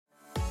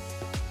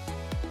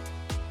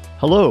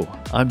Hello,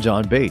 I'm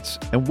John Bates,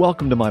 and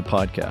welcome to my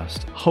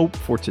podcast, Hope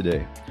for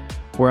Today,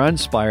 where I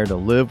inspire to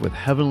live with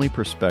heavenly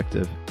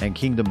perspective and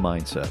kingdom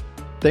mindset.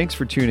 Thanks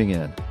for tuning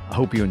in. I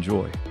hope you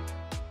enjoy.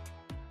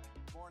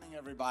 Good morning,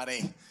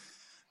 everybody.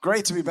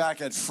 Great to be back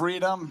at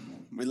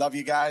Freedom. We love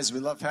you guys. We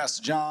love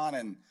Pastor John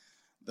and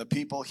the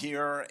people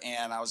here,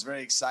 and I was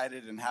very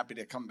excited and happy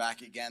to come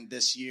back again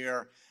this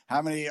year.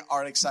 How many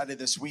are excited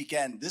this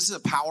weekend? This is a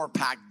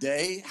power-packed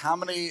day. How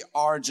many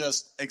are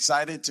just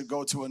excited to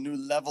go to a new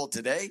level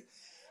today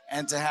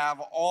and to have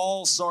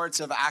all sorts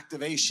of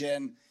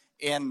activation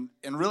in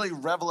really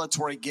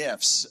revelatory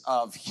gifts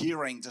of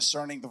hearing,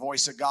 discerning the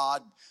voice of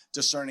God,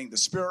 discerning the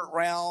spirit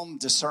realm,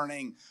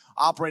 discerning,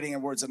 operating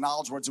in words of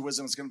knowledge, words of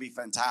wisdom? It's going to be a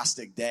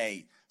fantastic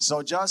day.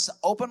 So just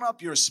open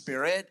up your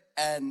spirit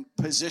and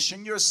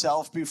position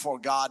yourself before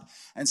God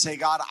and say,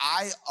 God,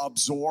 I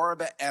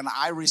absorb and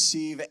I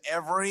receive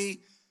everything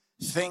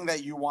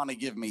that you want to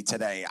give me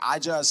today. I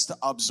just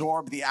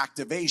absorb the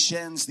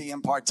activations, the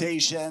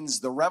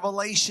impartations, the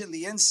revelation,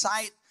 the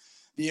insight,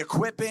 the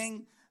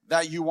equipping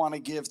that you want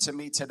to give to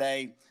me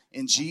today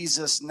in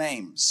Jesus'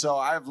 name. So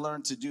I've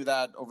learned to do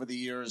that over the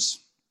years,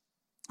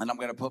 and I'm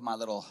going to put my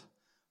little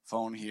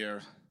phone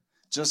here.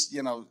 Just,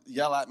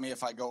 yell at me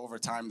if I go over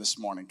time this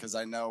morning, because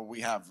I know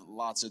we have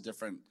lots of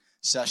different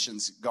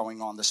sessions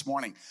going on this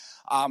morning.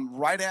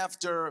 Right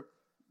after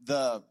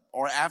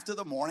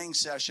the morning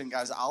session,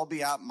 guys, I'll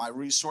be at my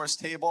resource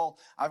table.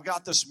 I've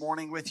got this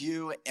morning with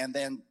you, and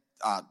then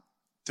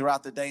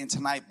throughout the day and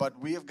tonight, but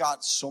we have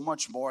got so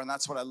much more, and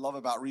that's what I love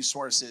about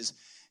resources,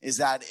 is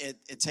that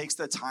it takes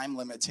the time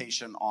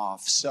limitation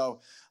off.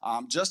 So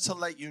just to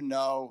let you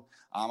know,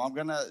 I'm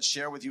going to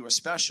share with you a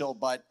special,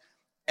 but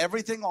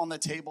everything on the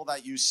table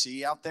that you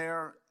see out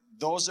there,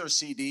 those are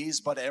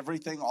CDs, but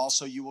everything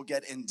also you will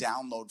get in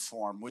download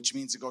form, which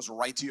means it goes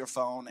right to your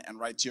phone and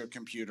right to your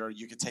computer.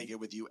 You can take it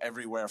with you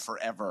everywhere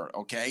forever,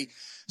 okay?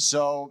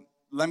 So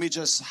let me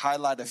just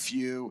highlight a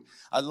few.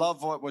 I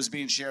love what was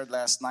being shared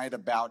last night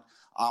about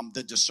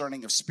the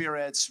discerning of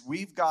spirits.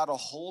 We've got a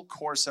whole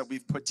course that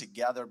we've put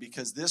together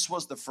because this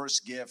was the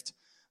first gift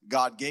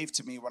God gave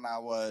to me when I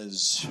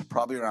was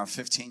probably around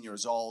 15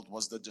 years old,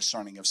 was the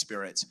discerning of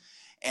spirits.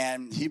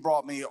 And he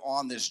brought me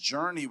on this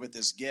journey with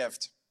this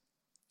gift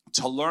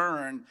to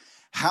learn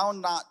how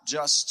not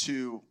just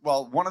to,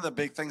 one of the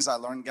big things I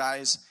learned,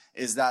 guys,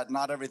 is that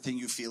not everything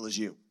you feel is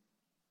you.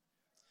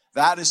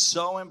 That is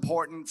so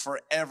important for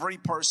every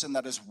person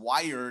that is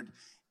wired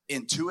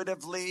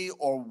intuitively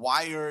or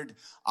wired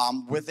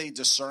with a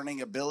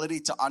discerning ability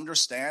to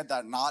understand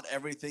that not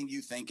everything you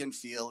think and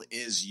feel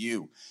is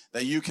you.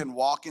 That you can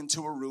walk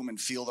into a room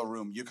and feel the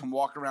room. You can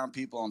walk around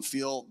people and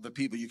feel the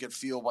people. You can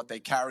feel what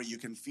they carry. You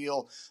can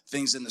feel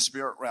things in the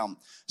spirit realm.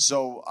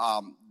 So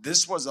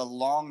this was a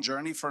long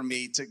journey for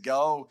me to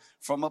go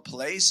from a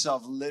place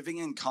of living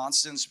in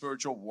constant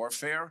spiritual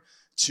warfare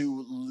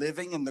to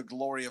living in the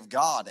glory of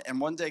God.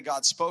 And one day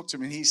God spoke to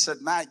me and he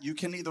said, Matt, you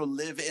can either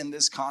live in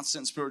this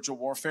constant spiritual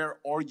warfare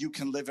or you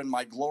can live in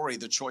my glory.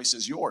 The choice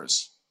is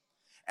yours.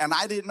 And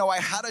I didn't know I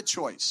had a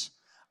choice.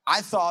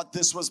 I thought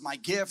this was my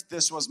gift.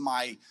 This was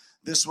my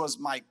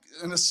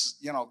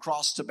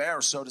cross to bear,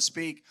 so to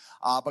speak.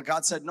 But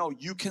God said, no,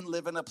 you can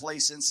live in a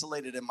place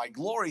insulated in my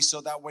glory so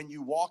that when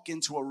you walk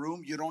into a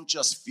room, you don't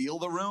just feel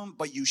the room,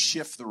 but you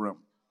shift the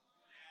room.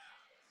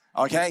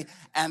 Okay,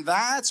 and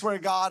that's where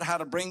God had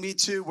to bring me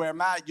to, where,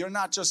 Matt, you're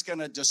not just going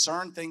to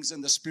discern things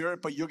in the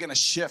spirit, but you're going to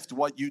shift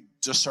what you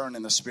discern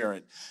in the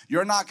spirit.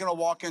 You're not going to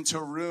walk into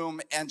a room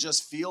and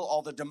just feel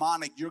all the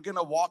demonic. You're going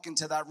to walk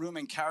into that room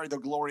and carry the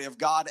glory of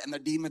God, and the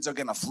demons are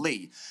going to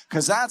flee.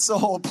 Because that's the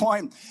whole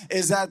point,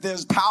 is that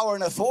there's power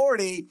and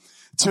authority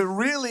to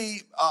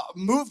really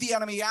move the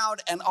enemy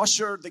out and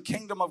usher the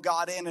kingdom of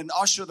God in and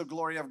usher the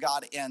glory of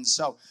God in.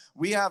 So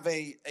we have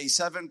a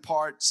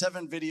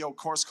 7-video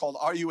course called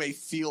Are You a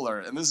Feeler?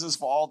 And this is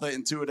for all the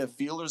intuitive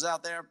feelers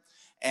out there.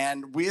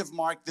 And we have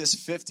marked this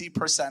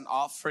 50%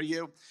 off for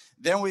you.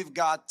 Then we've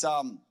got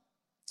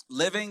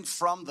Living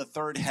from the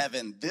Third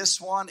Heaven.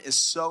 This one is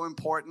so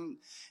important.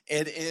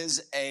 It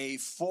is a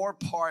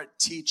 4-part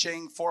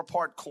teaching,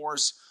 4-part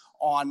course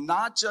on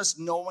not just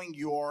knowing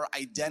your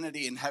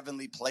identity in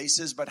heavenly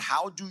places, but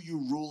how do you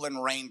rule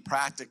and reign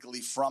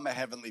practically from a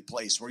heavenly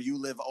place where you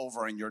live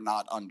over and you're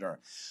not under.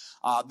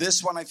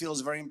 This one I feel is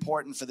very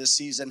important for this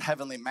season.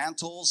 Heavenly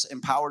mantles,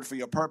 empowered for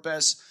your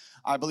purpose.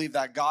 I believe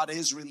that God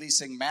is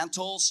releasing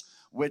mantles,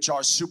 which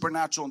are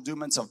supernatural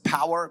endowments of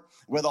power,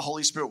 where the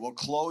Holy Spirit will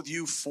clothe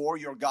you for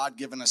your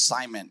God-given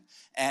assignment.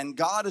 And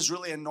God is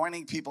really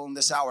anointing people in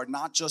this hour,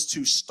 not just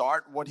to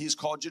start what he's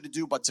called you to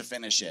do, but to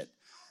finish it.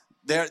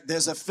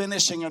 There's a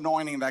finishing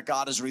anointing that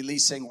God is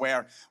releasing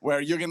where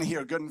you're going to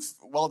hear,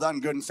 well done,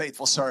 good and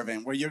faithful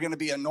servant, where you're going to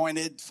be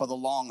anointed for the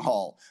long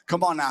haul.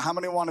 Come on now, how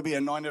many want to be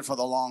anointed for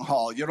the long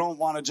haul? You don't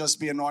want to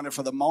just be anointed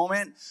for the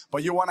moment,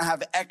 but you want to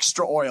have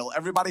extra oil.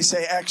 Everybody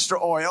say extra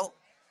oil.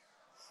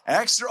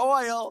 Extra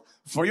oil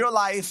for your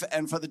life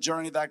and for the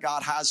journey that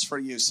God has for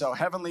you. So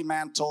heavenly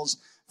mantles,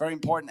 very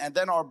important. And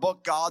then our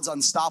book, God's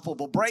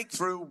Unstoppable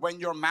Breakthrough.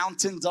 When your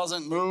mountain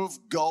doesn't move,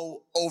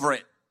 go over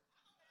it.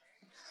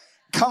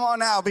 Come on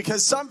now,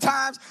 because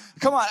sometimes,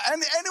 come on,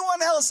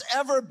 anyone else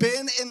ever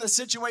been in the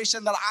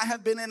situation that I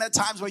have been in at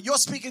times where you're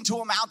speaking to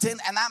a mountain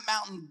and that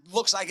mountain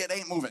looks like it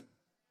ain't moving?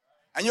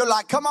 And you're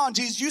like, come on,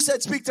 Jesus, you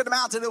said speak to the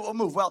mountain, it will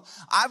move. Well,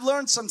 I've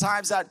learned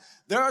sometimes that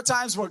there are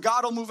times where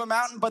God will move a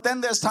mountain, but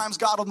then there's times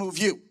God will move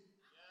you.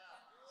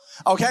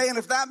 Okay, and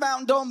if that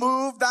mountain don't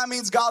move, that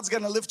means God's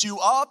going to lift you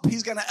up.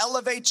 He's going to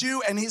elevate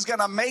you, and he's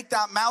going to make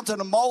that mountain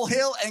a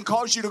molehill and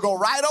cause you to go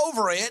right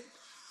over it.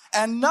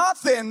 And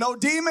nothing, no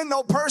demon,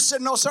 no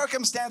person, no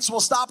circumstance will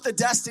stop the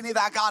destiny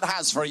that God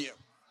has for you.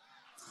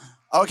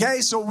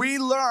 Okay, so we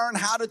learn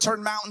how to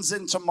turn mountains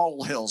into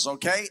molehills,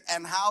 okay,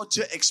 and how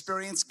to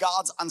experience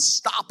God's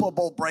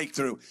unstoppable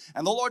breakthrough.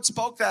 And the Lord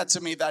spoke that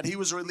to me, that he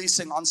was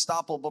releasing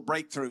unstoppable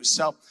breakthrough.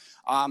 So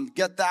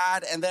get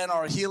that, and then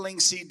our healing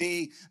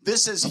CD.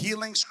 This is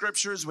healing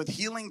scriptures with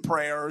healing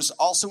prayers,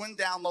 also in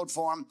download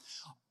form.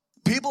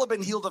 People have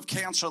been healed of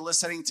cancer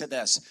listening to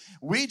this.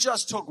 We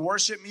just took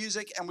worship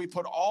music and we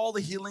put all the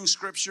healing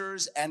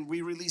scriptures and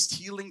we released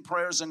healing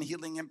prayers and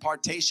healing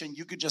impartation.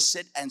 You could just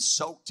sit and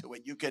soak to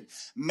it. You could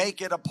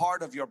make it a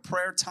part of your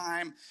prayer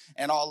time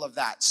and all of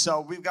that. So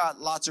we've got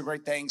lots of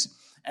great things.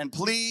 And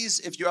please,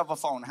 if you have a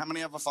phone, how many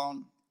have a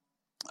phone?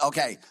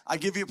 Okay, I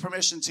give you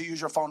permission to use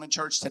your phone in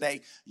church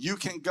today. You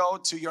can go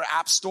to your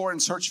app store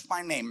and search for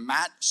my name,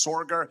 Matt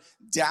Sorger.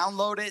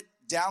 Download it.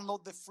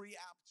 Download the free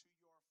app.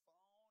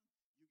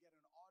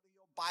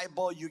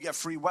 Bible, you get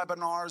free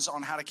webinars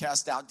on how to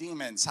cast out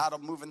demons, how to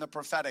move in the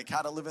prophetic,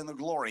 how to live in the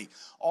glory,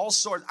 all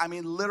sorts. I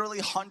mean, literally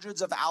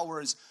hundreds of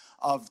hours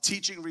of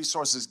teaching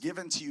resources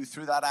given to you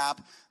through that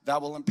app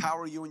that will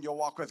empower you in your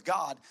walk with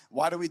God.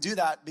 Why do we do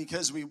that?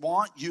 Because we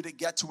want you to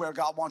get to where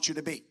God wants you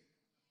to be.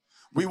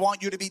 We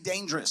want you to be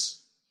dangerous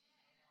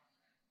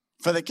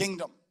for the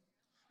kingdom,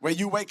 where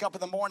you wake up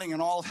in the morning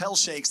and all hell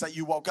shakes that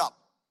you woke up.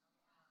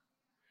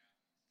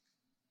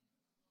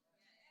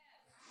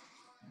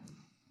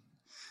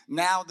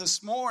 Now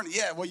this morning,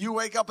 you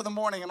wake up in the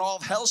morning and all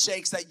of hell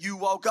shakes that you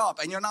woke up.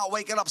 And you're not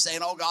waking up saying,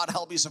 oh, God,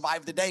 help me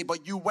survive the day.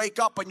 But you wake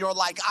up and you're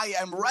like, I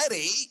am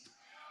ready.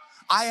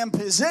 I am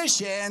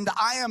positioned.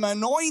 I am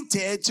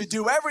anointed to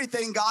do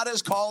everything God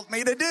has called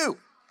me to do.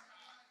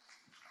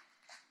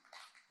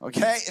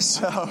 Okay,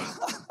 so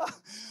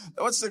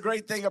what's the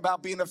great thing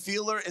about being a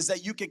feeler is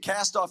that you can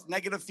cast off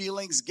negative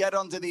feelings, get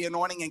under the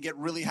anointing, and get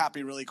really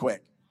happy really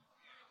quick.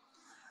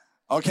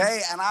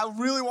 Okay, and I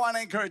really want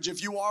to encourage,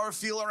 if you are a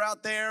feeler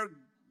out there,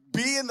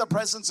 be in the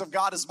presence of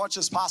God as much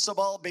as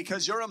possible,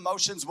 because your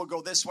emotions will go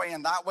this way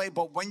and that way.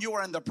 But when you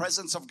are in the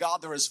presence of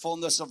God, there is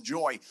fullness of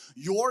joy.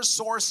 Your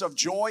source of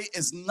joy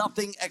is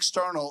nothing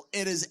external.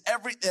 It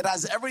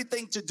has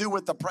everything to do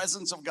with the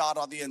presence of God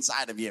on the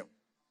inside of you.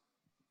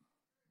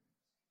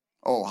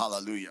 Oh,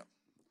 hallelujah.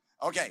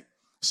 Okay,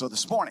 so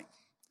this morning,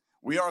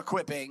 we are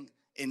equipping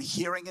in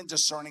hearing and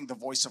discerning the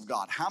voice of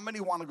God. How many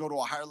want to go to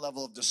a higher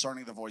level of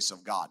discerning the voice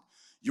of God?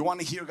 You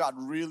want to hear God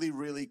really,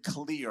 really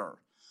clear.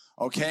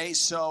 Okay,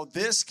 so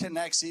this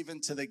connects even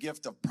to the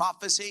gift of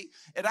prophecy.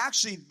 It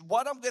actually,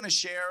 what I'm going to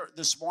share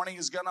this morning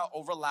is going to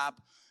overlap,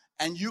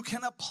 and you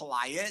can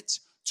apply it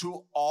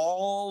to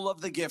all of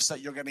the gifts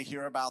that you're going to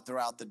hear about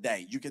throughout the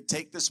day. You could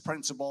take this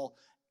principle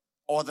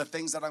or the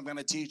things that I'm going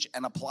to teach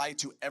and apply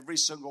to every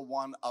single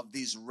one of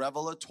these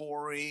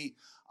revelatory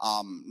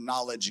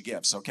knowledge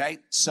gifts, okay?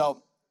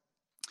 So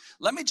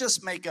let me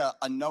just make a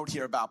note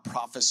here about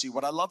prophecy.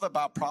 What I love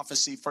about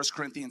prophecy, 1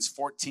 Corinthians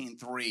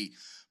 14:3,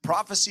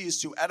 prophecy is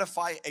to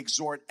edify,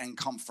 exhort, and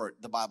comfort,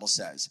 the Bible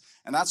says.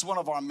 And that's one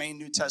of our main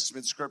New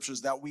Testament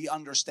scriptures that we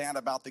understand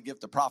about the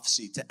gift of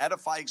prophecy, to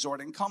edify, exhort,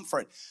 and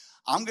comfort.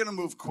 I'm going to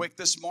move quick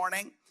this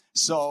morning,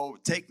 so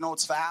take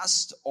notes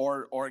fast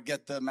or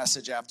get the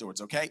message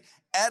afterwards, okay?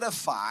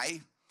 Edify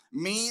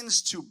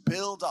means to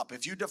build up.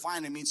 If you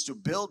define it, it means to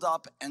build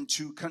up and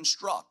to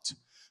construct.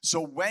 So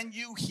when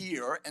you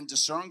hear and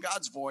discern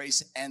God's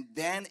voice and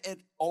then it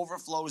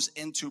overflows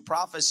into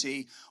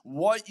prophecy,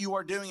 what you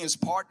are doing is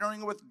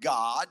partnering with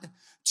God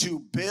to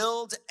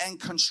build and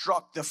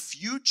construct the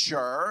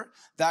future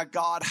that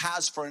God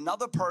has for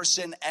another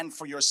person and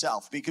for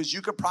yourself. Because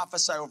you could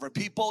prophesy over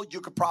people,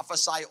 you could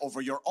prophesy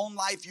over your own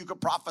life, you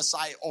could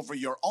prophesy over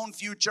your own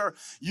future.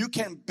 You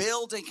can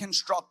build and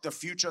construct the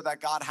future that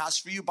God has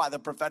for you by the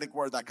prophetic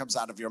word that comes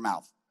out of your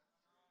mouth.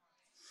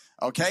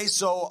 Okay,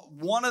 so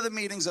one of the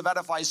meanings of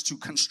edify is to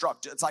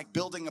construct. It's like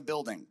building a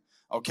building.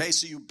 Okay,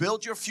 so you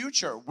build your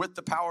future with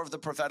the power of the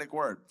prophetic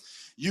word.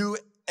 You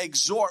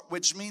exhort,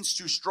 which means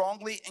to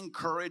strongly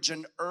encourage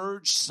and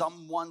urge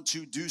someone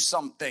to do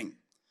something.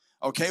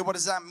 Okay, what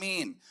does that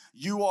mean?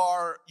 You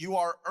are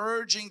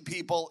urging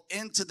people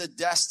into the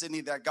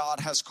destiny that God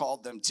has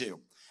called them to.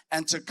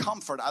 And to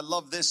comfort, I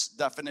love this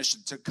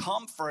definition. To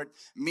comfort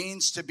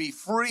means to be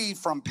free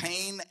from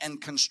pain and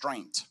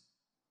constraint.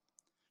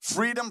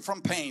 Freedom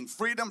from pain,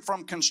 freedom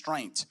from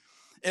constraint.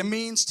 It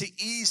means to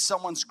ease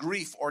someone's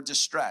grief or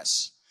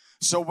distress.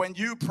 So when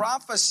you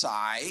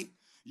prophesy,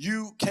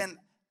 you can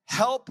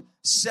help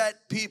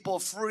set people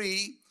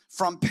free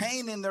from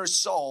pain in their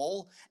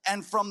soul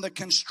and from the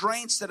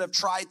constraints that have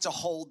tried to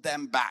hold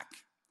them back.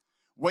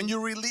 When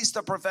you release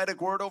the prophetic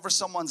word over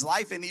someone's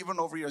life and even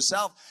over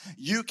yourself,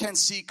 you can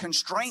see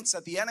constraints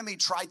that the enemy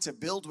tried to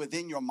build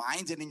within your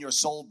mind and in your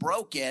soul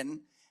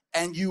broken,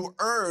 and you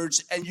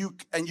urged and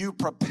you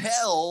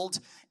propelled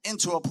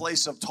into a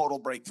place of total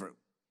breakthrough.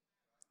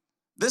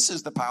 This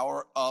is the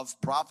power of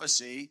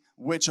prophecy,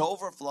 which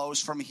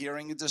overflows from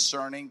hearing and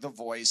discerning the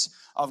voice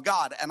of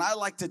God. And I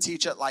like to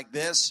teach it like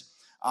this.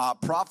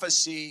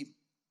 Prophecy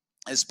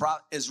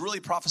is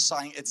really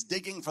prophesying. It's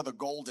digging for the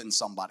gold in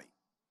somebody.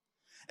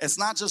 It's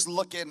not just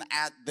looking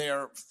at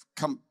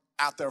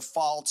their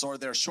faults or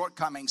their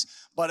shortcomings,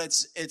 but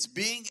it's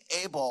being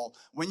able,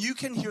 when you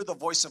can hear the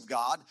voice of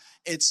God,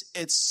 it's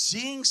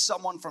seeing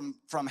someone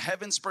from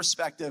heaven's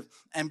perspective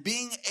and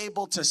being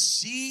able to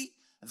see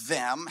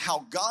them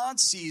how God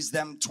sees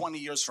them 20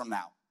 years from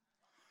now,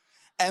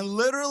 and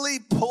literally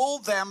pull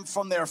them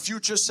from their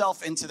future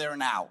self into their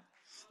now.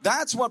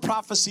 That's what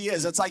prophecy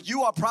is. It's like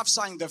you are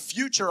prophesying the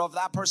future of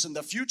that person,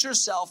 the future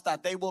self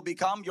that they will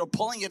become. You're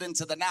pulling it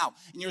into the now.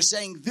 And you're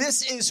saying,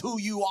 this is who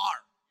you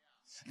are.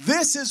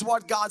 This is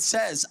what God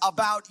says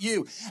about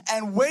you.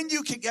 And when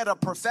you can get a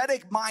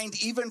prophetic mind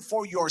even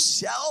for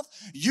yourself,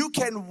 you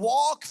can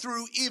walk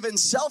through even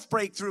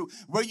self-breakthrough,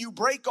 where you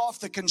break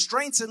off the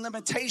constraints and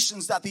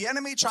limitations that the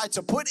enemy tried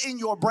to put in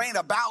your brain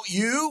about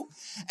you,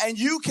 and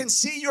you can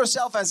see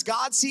yourself as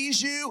God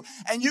sees you,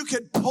 and you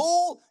can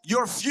pull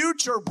your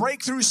future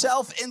breakthrough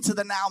self into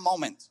the now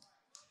moment,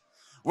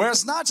 where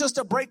it's not just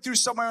a breakthrough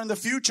somewhere in the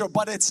future,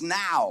 but it's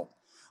now.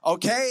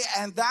 Okay?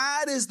 And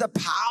that is the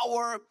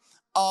power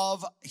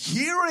of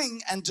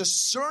hearing and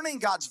discerning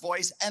God's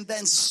voice and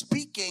then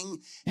speaking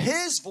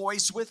his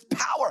voice with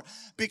power,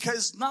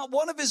 because not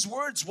one of his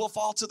words will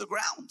fall to the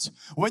ground.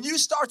 When you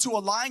start to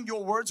align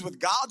your words with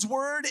God's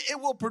word,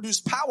 it will produce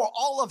power.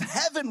 All of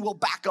heaven will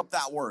back up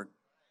that word.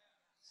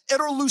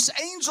 It'll loose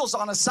angels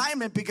on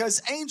assignment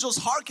because angels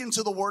hearken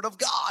to the word of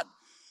God.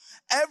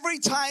 Every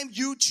time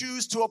you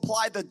choose to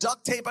apply the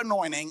duct tape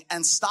anointing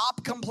and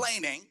stop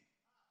complaining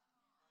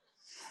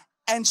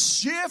and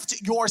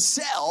shift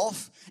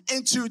yourself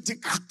into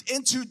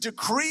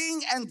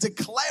decreeing and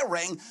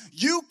declaring,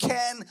 you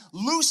can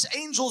loose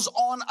angels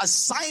on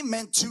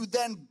assignment to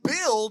then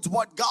build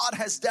what God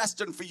has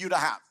destined for you to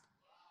have.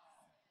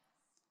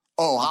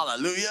 Oh,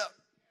 hallelujah.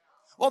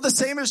 Well, the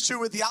same is true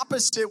with the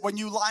opposite. When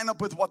you line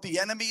up with what the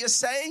enemy is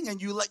saying and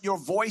you let your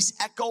voice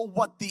echo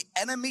what the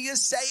enemy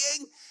is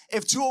saying,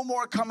 if two or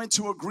more come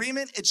into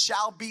agreement, it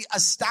shall be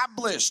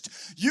established.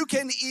 You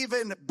can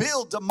even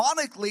build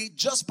demonically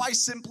just by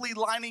simply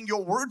lining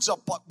your words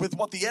up with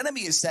what the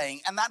enemy is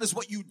saying. And that is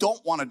what you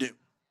don't want to do.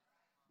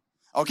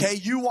 Okay?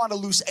 You want to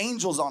loose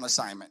angels on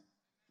assignment.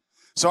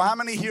 So how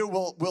many here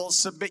will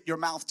submit your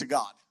mouth to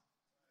God?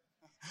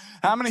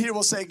 How many here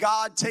will say,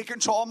 God, take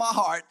control of my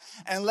heart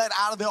and let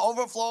out of the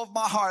overflow of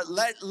my heart,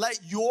 let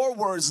your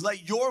words,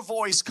 let your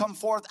voice come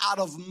forth out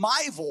of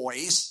my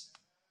voice,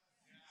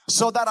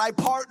 so that I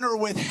partner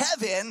with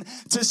heaven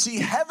to see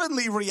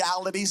heavenly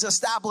realities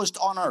established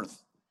on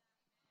earth.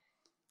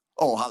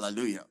 Oh,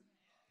 hallelujah.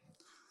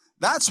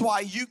 That's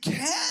why you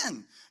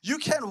can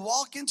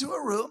walk into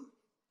a room.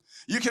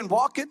 You can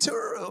walk into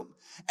a room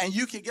and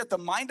you can get the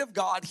mind of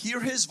God, hear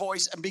his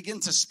voice, and begin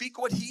to speak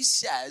what he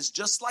says,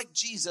 just like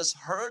Jesus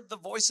heard the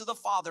voice of the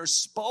Father,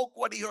 spoke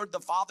what he heard the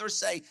Father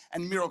say,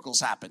 and miracles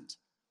happened.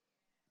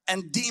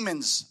 And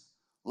demons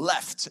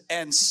left,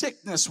 and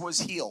sickness was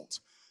healed.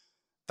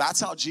 That's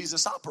how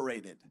Jesus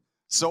operated.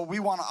 So we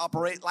want to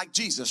operate like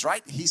Jesus,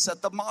 right? He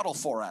set the model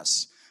for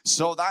us.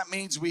 So that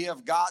means we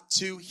have got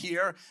to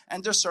hear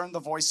and discern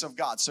the voice of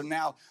God. So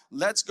now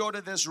let's go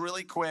to this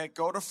really quick.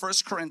 Go to 1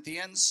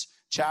 Corinthians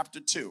chapter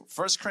 2.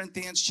 1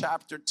 Corinthians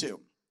chapter 2.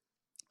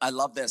 I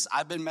love this.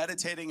 I've been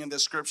meditating in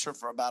this scripture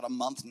for about a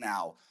month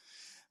now.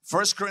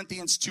 1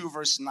 Corinthians 2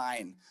 verse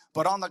 9.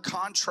 But on the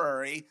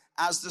contrary,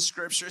 as the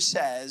scripture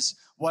says,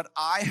 what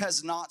eye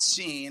has not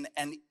seen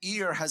and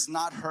ear has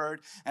not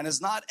heard and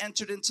has not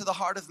entered into the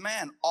heart of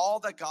man, all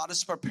that God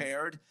has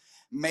prepared,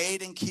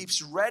 made, and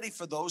keeps ready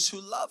for those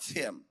who love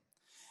him.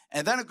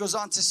 And then it goes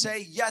on to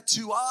say, yet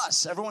to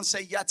us. Everyone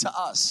say, yet to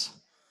us.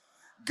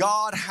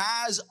 God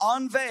has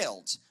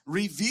unveiled,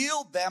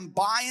 revealed them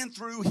by and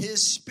through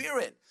his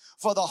Spirit.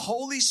 For the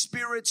Holy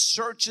Spirit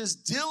searches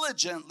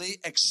diligently,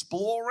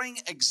 exploring,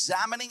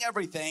 examining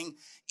everything,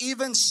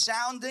 even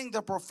sounding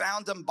the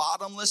profound and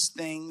bottomless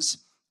things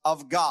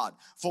of God.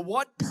 For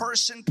what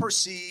person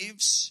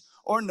perceives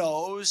or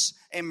knows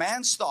a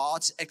man's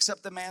thoughts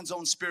except the man's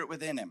own spirit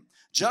within him?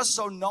 Just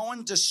so no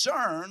one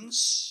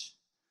discerns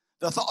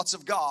the thoughts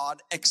of God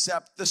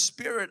except the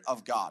Spirit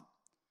of God.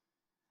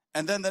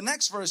 And then the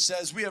next verse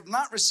says, we have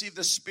not received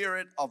the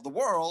spirit of the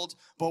world,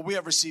 but we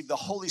have received the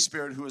Holy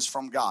Spirit who is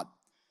from God.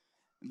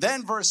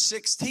 Then verse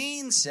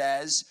 16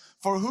 says,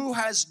 for who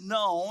has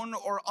known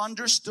or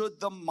understood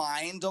the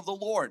mind of the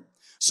Lord,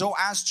 so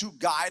as to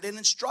guide and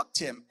instruct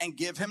him and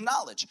give him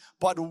knowledge?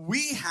 But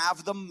we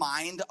have the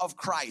mind of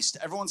Christ.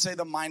 Everyone say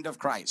the mind of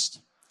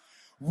Christ.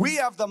 We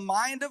have the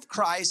mind of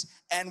Christ,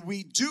 and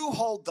we do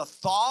hold the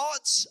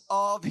thoughts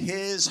of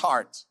his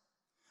heart.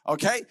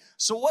 Okay,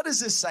 so what is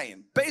this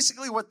saying?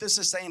 Basically what this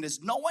is saying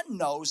is no one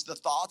knows the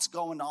thoughts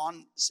going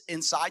on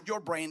inside your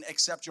brain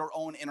except your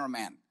own inner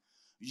man.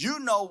 You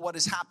know what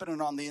is happening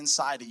on the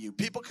inside of you.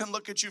 People can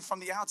look at you from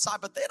the outside,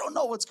 but they don't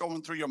know what's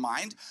going through your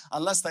mind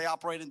unless they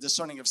operate in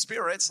discerning of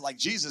spirits like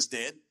Jesus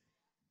did.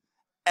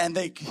 And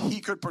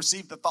he could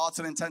perceive the thoughts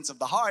and intents of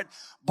the heart.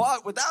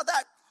 But without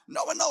that,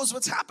 no one knows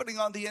what's happening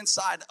on the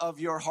inside of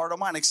your heart or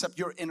mind except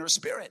your inner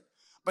spirit.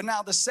 But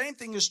now the same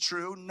thing is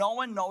true. No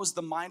one knows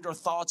the mind or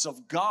thoughts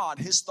of God,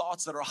 his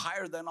thoughts that are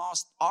higher than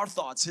us, our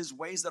thoughts, his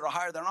ways that are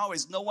higher than our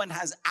ways. No one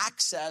has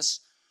access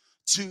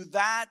to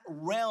that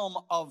realm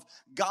of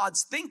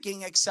God's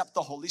thinking except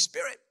the Holy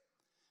Spirit.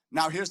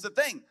 Now here's the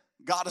thing.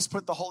 God has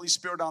put the Holy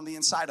Spirit on the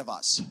inside of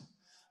us.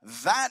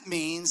 That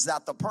means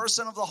that the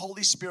person of the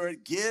Holy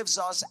Spirit gives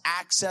us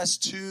access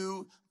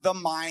to the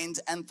mind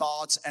and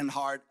thoughts and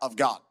heart of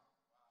God.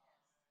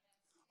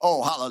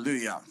 Oh,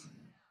 hallelujah.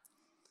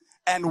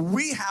 And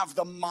we have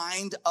the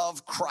mind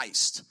of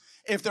Christ.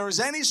 If there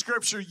is any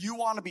scripture you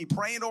want to be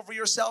praying over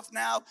yourself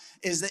now,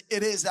 it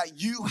is that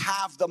you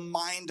have the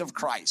mind of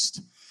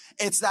Christ.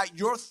 It's that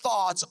your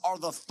thoughts are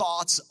the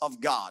thoughts of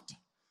God.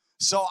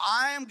 So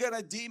I am going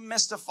to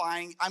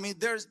demystifying. I mean,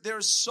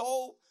 there's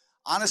so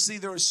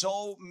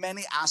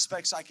many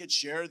aspects I could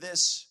share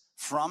this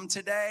from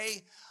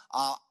today.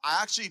 I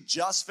actually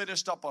just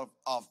finished up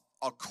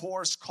a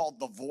course called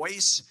The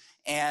Voice.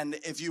 And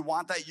if you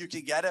want that, you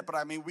can get it. But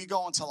I mean, we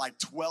go into like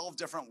 12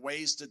 different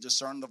ways to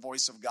discern the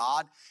voice of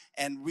God.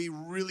 And we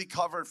really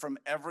covered from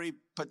every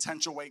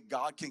potential way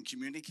God can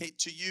communicate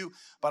to you.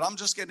 But I'm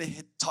just going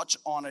to touch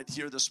on it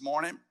here this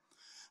morning.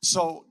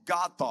 So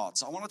God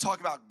thoughts. I want to talk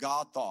about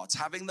God thoughts,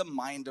 having the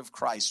mind of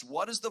Christ.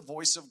 What does the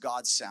voice of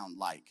God sound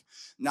like?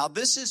 Now,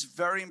 this is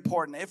very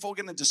important. If we're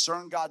going to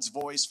discern God's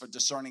voice for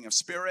discerning of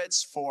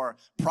spirits, for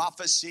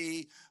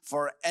prophecy,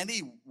 for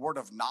any word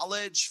of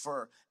knowledge,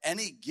 for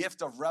any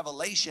gift of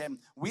revelation,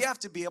 we have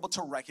to be able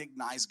to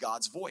recognize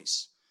God's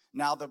voice.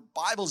 Now, the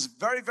Bible's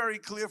very, very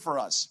clear for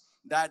us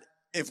that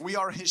if we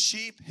are his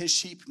sheep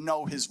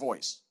know his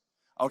voice.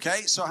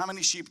 Okay, so how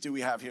many sheep do we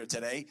have here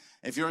today?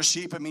 If you're a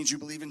sheep, it means you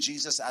believe in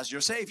Jesus as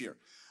your Savior.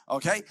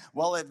 Okay,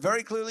 well, it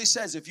very clearly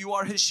says if you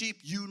are his sheep,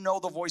 you know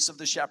the voice of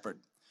the shepherd.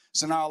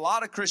 So now a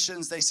lot of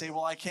Christians, they say,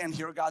 well, I can't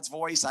hear God's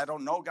voice. I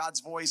don't know God's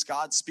voice.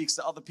 God speaks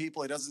to other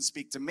people. He doesn't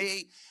speak to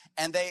me.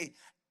 And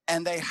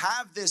they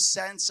have this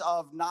sense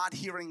of not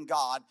hearing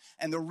God.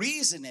 And the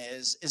reason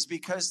is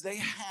because they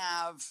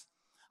have,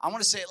 I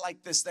want to say it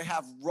like this, they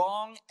have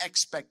wrong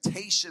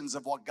expectations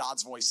of what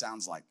God's voice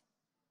sounds like.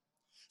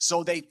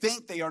 So they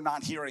think they are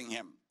not hearing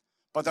him,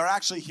 but they're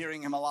actually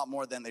hearing him a lot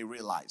more than they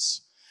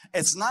realize.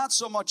 It's not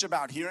so much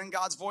about hearing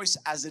God's voice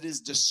as it is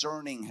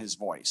discerning his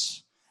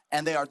voice.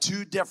 And they are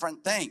two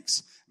different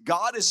things.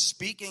 God is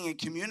speaking and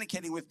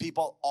communicating with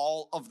people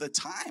all of the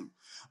time.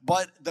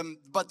 But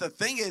the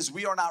thing is,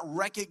 we are not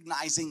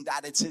recognizing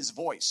that it's his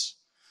voice.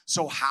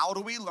 So how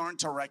do we learn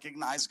to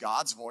recognize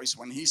God's voice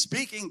when he's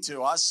speaking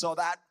to us so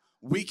that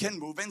we can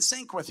move in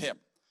sync with him?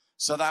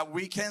 So that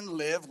we can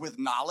live with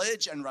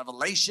knowledge and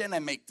revelation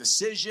and make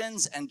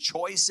decisions and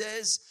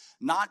choices,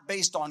 not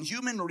based on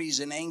human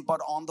reasoning,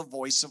 but on the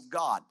voice of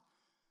God.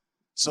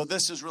 So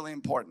this is really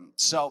important.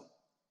 So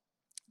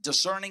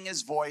discerning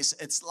his voice,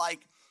 it's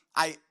like,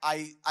 I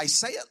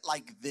say it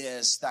like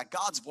this, that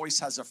God's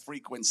voice has a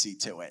frequency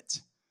to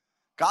it.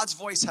 God's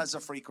voice has a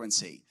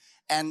frequency.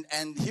 And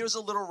here's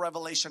a little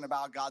revelation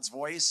about God's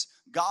voice.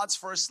 God's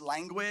first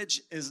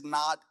language is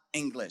not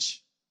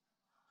English.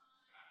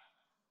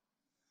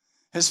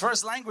 His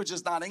first language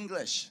is not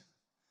English.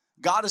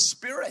 God is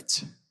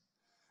spirit,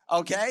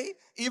 okay?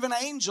 Even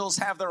angels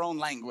have their own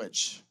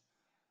language.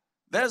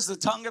 There's the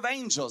tongue of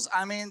angels.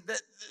 I mean,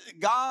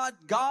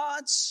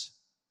 God's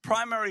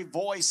primary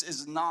voice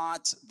is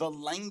not the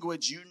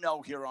language you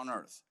know here on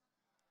earth,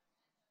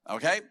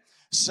 okay?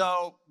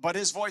 So, but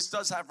his voice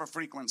does have a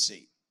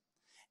frequency.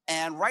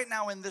 And right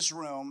now in this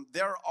room,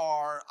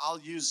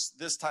 I'll use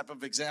this type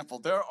of example.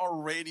 There are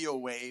radio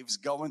waves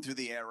going through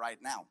the air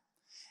right now.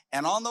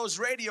 And on those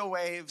radio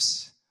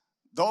waves,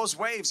 those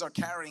waves are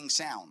carrying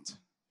sound.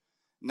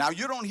 Now,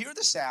 you don't hear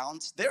the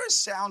sound. There is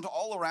sound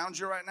all around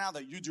you right now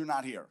that you do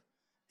not hear.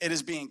 It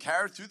is being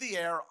carried through the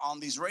air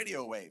on these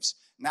radio waves.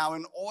 Now,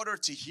 in order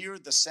to hear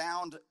the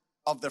sound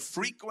of the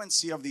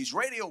frequency of these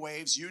radio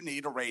waves, you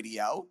need a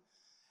radio.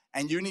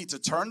 And you need to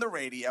turn the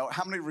radio.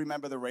 How many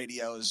remember the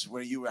radios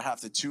where you would have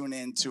to tune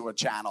into a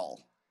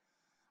channel?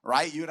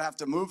 Right? You'd have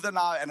to move the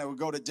knob and it would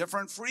go to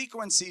different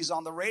frequencies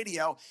on the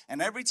radio. And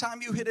every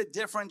time you hit a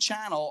different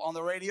channel on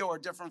the radio or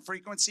a different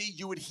frequency,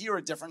 you would hear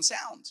a different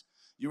sound.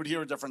 You would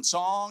hear a different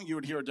song. You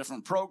would hear a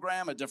different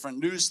program, a different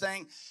news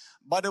thing.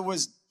 But it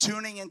was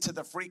tuning into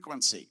the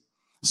frequency.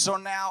 So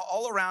now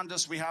all around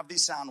us, we have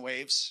these sound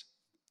waves.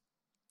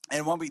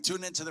 And when we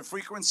tune into the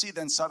frequency,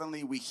 then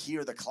suddenly we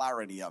hear the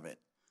clarity of it.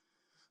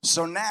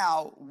 So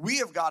now we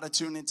have got to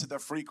tune into the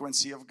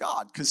frequency of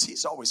God because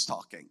he's always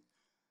talking.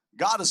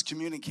 God is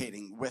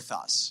communicating with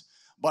us,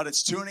 but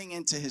it's tuning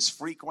into his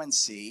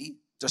frequency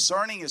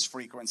discerning his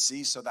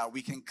frequency so that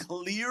we can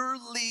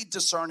clearly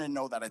discern and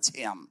know that it's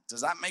him.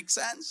 Does that make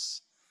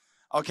sense?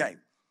 Okay,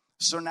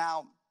 so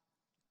now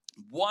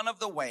one of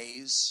the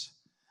ways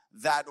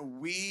that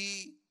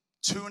we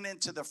tune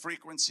into the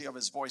frequency of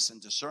his voice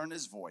and discern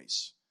his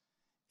voice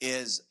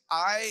is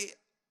I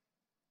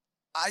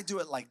do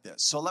it like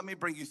this. So let me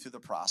bring you through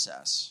the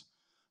process.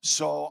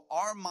 So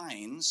our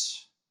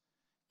minds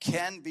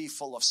can be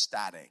full of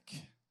static,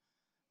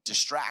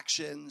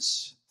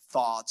 distractions,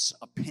 thoughts,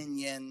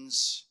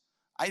 opinions,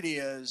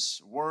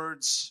 ideas,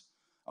 words,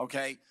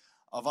 okay,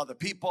 of other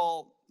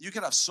people. You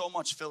could have so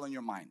much fill in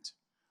your mind,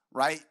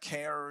 right?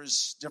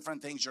 Cares,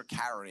 different things you're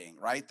carrying,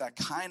 right? That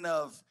kind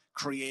of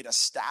create a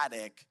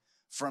static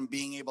from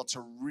being able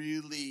to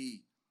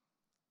really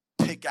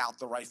pick out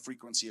the right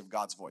frequency of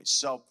God's voice.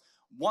 So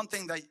one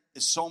thing that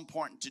is so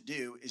important to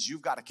do is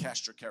you've got to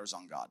cast your cares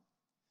on God.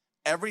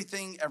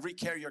 Everything, every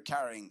care you're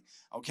carrying,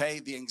 okay,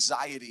 the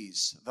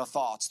anxieties, the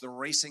thoughts, the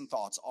racing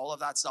thoughts, all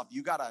of that stuff,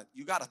 you gotta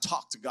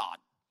talk to God,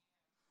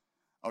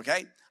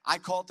 okay? I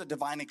call it the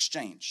divine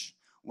exchange.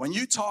 When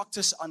you talk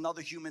to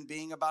another human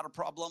being about a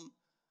problem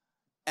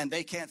and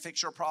they can't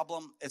fix your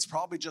problem, it's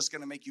probably just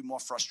gonna make you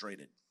more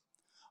frustrated.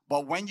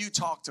 But when you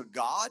talk to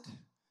God,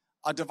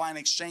 a divine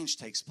exchange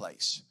takes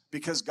place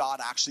because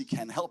God actually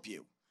can help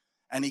you.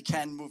 And he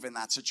can move in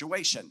that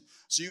situation.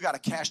 So you got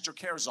to cast your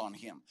cares on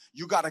him.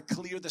 You got to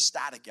clear the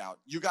static out.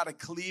 You got to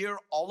clear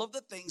all of the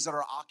things that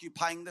are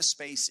occupying the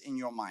space in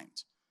your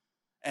mind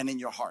and in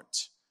your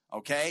heart.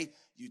 Okay?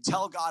 You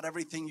tell God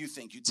everything you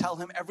think. You tell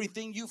him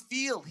everything you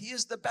feel. He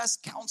is the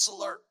best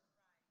counselor.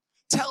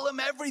 Tell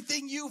him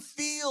everything you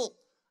feel.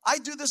 I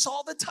do this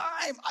all the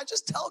time. I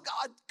just tell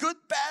God good,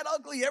 bad,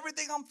 ugly,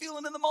 everything I'm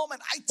feeling in the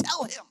moment. I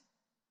tell him.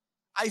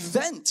 I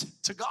vent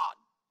to God.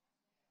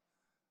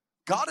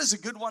 God is a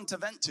good one to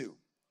vent to.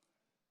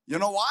 You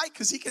know why?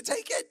 Because he could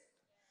take it.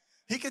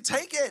 He could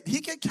take it.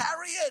 He could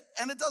carry it,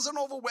 and it doesn't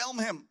overwhelm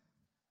him.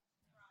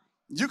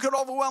 You could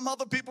overwhelm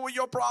other people with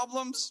your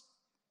problems,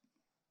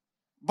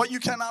 but you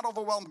cannot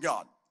overwhelm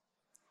God.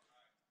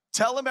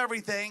 Tell him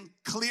everything,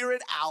 clear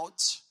it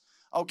out,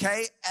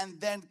 okay? And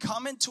then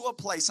come into a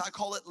place, I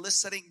call it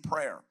listening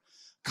prayer.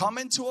 Come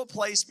into a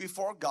place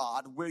before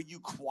God where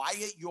you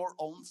quiet your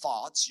own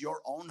thoughts,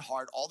 your own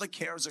heart. All the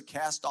cares are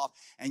cast off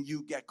and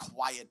you get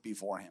quiet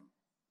before him.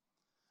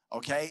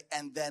 Okay?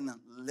 And then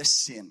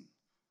listen.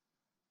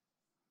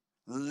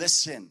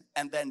 Listen.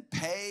 And then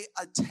pay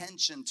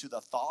attention to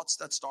the thoughts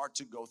that start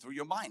to go through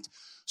your mind.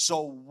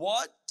 So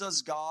what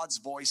does God's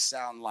voice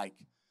sound like?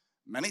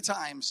 Many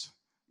times,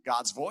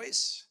 God's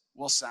voice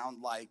will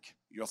sound like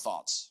your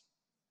thoughts.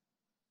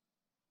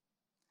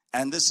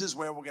 And this is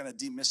where we're going to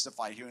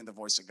demystify hearing the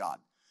voice of God.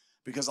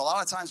 Because a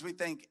lot of times we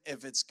think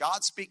if it's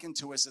God speaking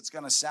to us, it's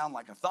going to sound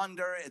like a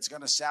thunder. It's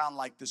going to sound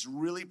like this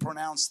really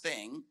pronounced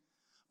thing.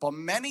 But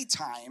many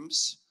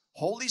times,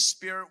 Holy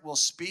Spirit will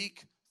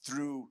speak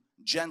through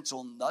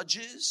gentle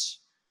nudges.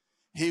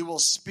 He will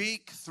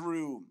speak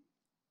through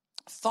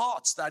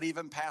thoughts that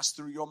even pass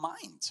through your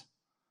mind.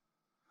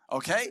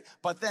 Okay?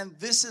 But then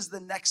this is the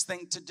next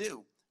thing to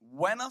do.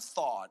 When a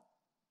thought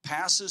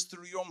passes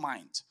through your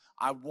mind,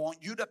 I want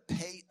you to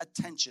pay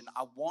attention.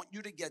 I want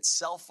you to get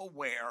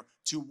self-aware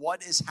to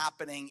what is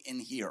happening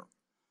in here.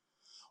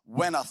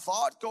 When a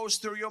thought goes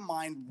through your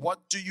mind,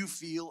 what do you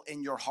feel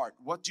in your heart?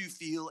 What do you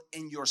feel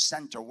in your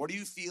center? What do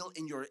you feel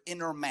in your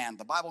inner man?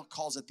 The Bible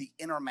calls it the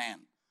inner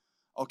man,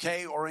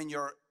 okay? Or in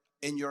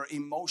your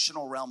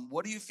emotional realm,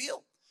 what do you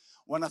feel?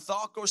 When a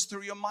thought goes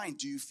through your mind,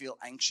 do you feel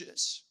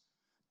anxious?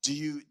 Do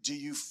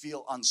you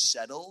feel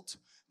unsettled?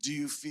 Do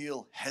you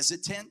feel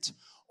hesitant?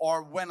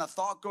 Or when a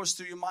thought goes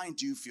through your mind,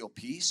 do you feel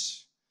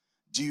peace?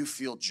 Do you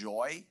feel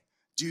joy?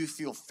 Do you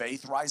feel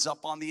faith rise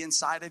up on the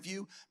inside of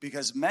you?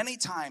 Because many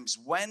times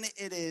when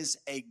it is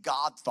a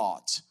God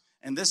thought,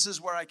 and this is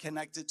where I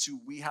connected to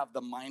we have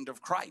the mind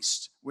of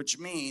Christ, which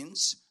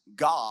means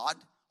God,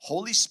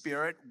 Holy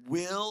Spirit,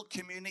 will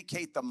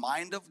communicate the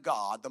mind of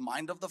God, the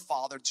mind of the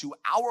Father, to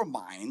our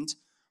mind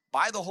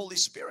by the Holy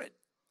Spirit.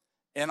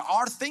 In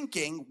our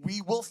thinking, we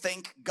will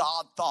think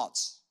God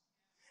thoughts.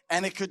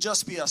 And it could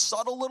just be a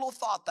subtle little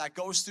thought that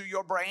goes through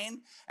your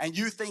brain and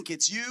you think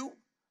it's you,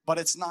 but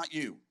it's not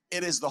you.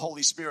 It is the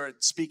Holy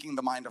Spirit speaking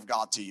the mind of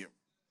God to you.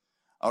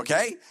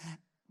 Okay?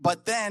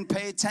 But then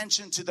pay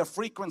attention to the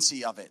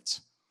frequency of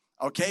it.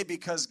 Okay?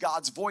 Because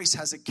God's voice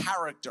has a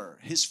character.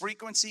 His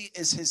frequency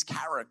is his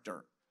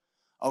character.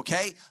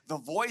 Okay? The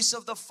voice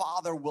of the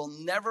Father will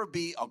never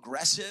be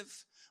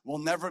aggressive, will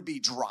never be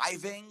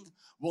driving,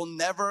 will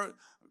never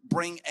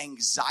bring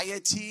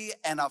anxiety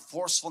and a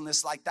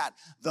forcefulness like that.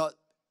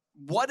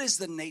 What is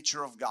the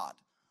nature of God?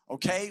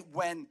 Okay,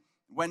 when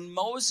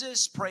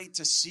Moses prayed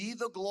to see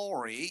the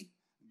glory,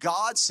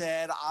 God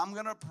said, I'm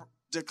going to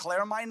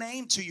declare my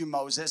name to you,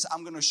 Moses.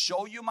 I'm going to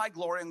show you my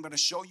glory. I'm going to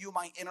show you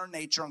my inner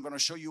nature. I'm going to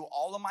show you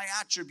all of my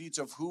attributes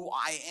of who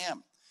I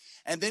am.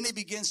 And then he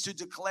begins to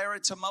declare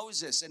it to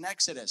Moses in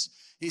Exodus.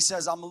 He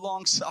says, I'm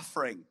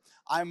long-suffering.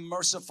 I'm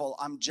merciful,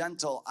 I'm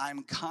gentle,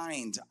 I'm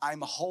kind, I'm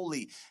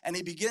holy. And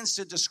he begins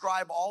to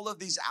describe all of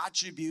these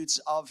attributes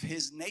of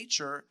his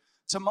nature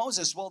to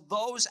Moses? Well,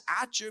 those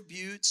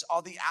attributes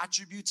are the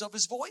attributes of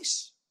his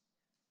voice.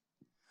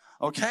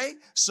 Okay?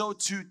 So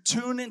to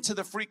tune into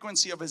the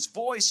frequency of his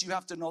voice, you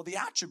have to know the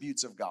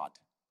attributes of God.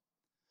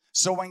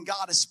 So when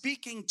God is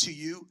speaking to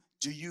you,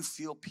 do you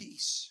feel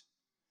peace?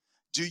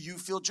 Do you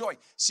feel joy?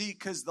 See,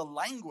 because the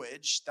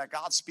language that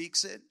God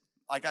speaks in,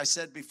 like I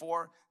said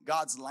before,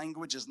 God's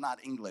language is not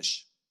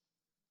English.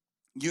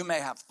 You may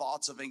have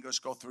thoughts of English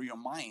go through your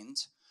mind,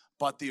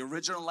 but the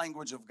original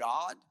language of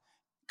God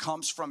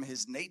comes from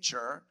his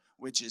nature,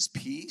 which is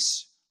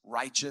peace,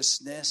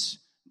 righteousness,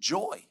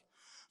 joy.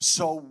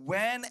 So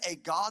when a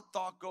God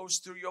thought goes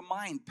through your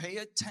mind, pay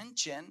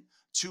attention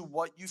to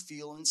what you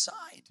feel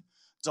inside.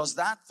 Does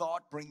that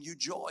thought bring you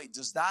joy?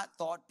 Does that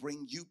thought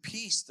bring you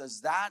peace?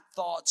 Does that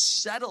thought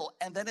settle?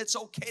 And then it's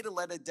okay to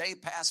let a day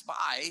pass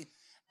by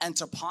and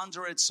to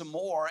ponder it some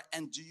more.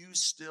 And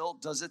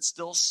does it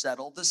still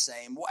settle the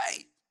same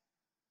way?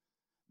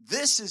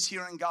 This is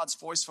hearing God's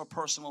voice for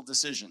personal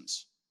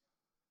decisions.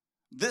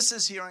 This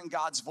is hearing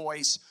God's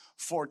voice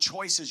for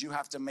choices you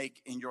have to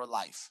make in your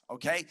life,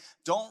 okay?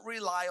 Don't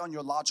rely on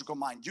your logical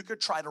mind. You could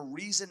try to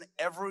reason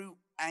every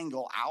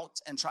angle out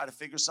and try to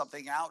figure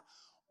something out,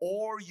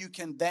 or you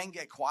can then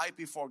get quiet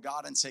before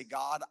God and say,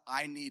 God,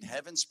 I need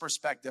heaven's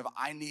perspective.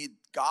 I need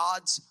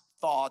God's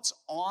thoughts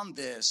on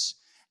this,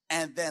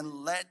 and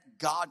then let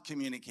God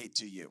communicate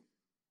to you.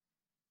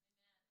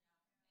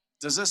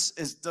 Does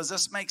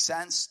this make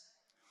sense?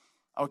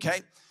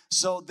 Okay,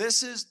 so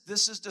this is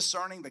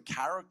discerning the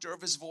character of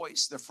his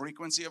voice, the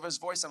frequency of his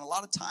voice, and a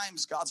lot of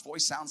times God's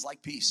voice sounds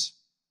like peace.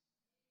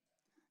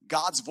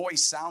 God's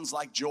voice sounds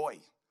like joy.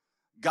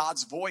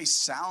 God's voice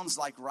sounds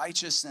like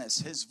righteousness.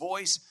 His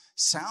voice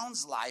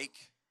sounds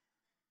like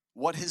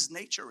what his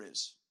nature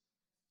is.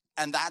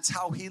 And that's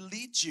how he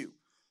leads you.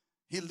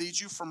 He leads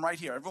you from right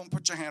here. Everyone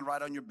put your hand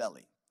right on your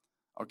belly.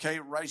 Okay,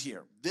 right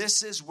here.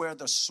 This is where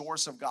the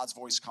source of God's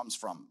voice comes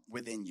from,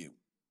 within you.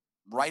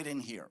 Right in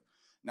here.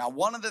 Now,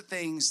 one of the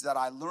things that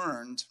I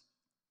learned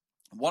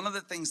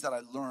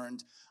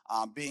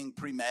being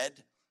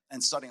pre-med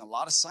and studying a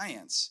lot of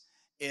science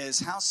is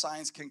how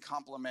science can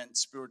complement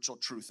spiritual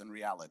truth and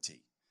reality.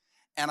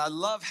 And I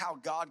love how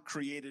God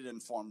created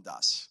and formed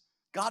us.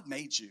 God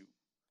made you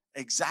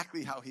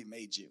exactly how he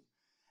made you.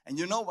 And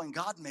you know, when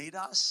God made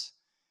us,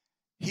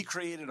 he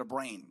created a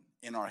brain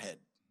in our head.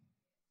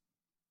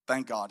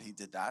 Thank God he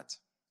did that.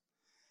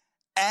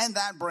 And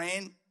that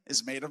brain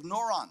is made of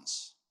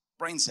neurons,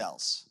 brain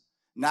cells.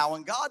 Now,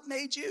 when God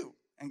made you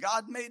and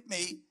God made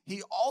me,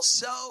 he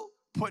also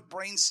put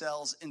brain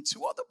cells in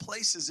two other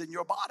places in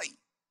your body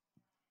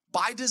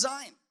by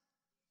design.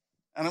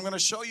 And I'm going to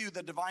show you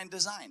the divine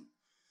design.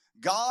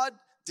 God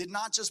did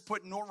not just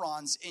put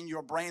neurons in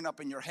your brain up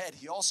in your head.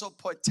 He also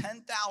put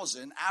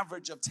 10,000,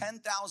 average of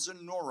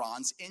 10,000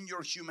 neurons in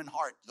your human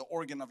heart, the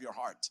organ of your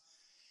heart.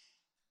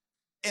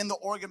 In the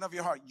organ of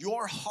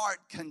your heart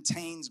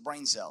contains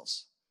brain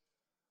cells.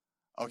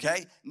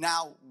 Okay?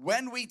 Now,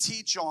 when we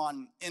teach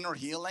on inner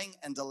healing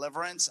and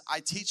deliverance, I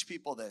teach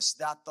people this,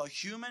 that the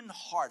human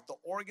heart, the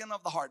organ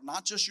of the heart,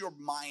 not just your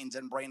mind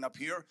and brain up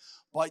here,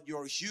 but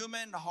your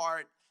human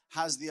heart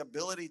has the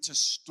ability to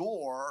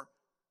store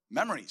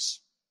memories.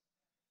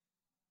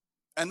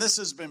 And this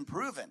has been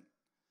proven.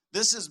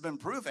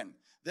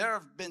 There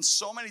have been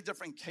so many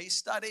different case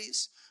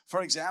studies,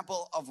 for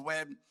example, of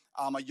when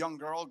a young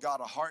girl got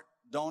a heart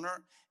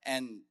donor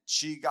and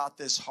she got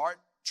this heart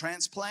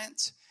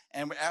transplant.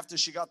 And after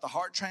she got the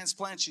heart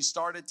transplant, she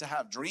started to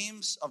have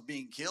dreams of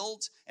being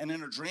killed. And in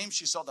her dream,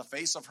 she saw the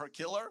face of her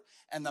killer.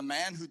 And the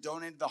man who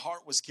donated the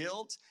heart was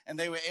killed. And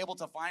they were able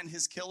to find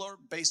his killer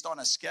based on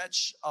a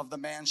sketch of the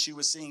man she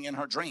was seeing in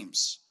her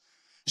dreams.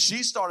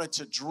 She started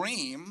to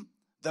dream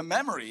the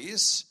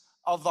memories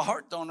of the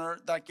heart donor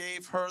that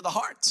gave her the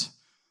heart.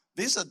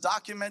 These are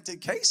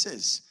documented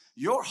cases.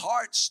 Your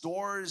heart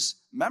stores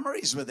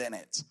memories within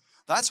it.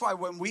 That's why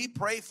when we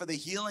pray for the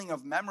healing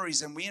of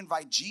memories and we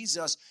invite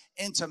Jesus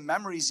into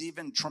memories,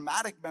 even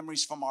traumatic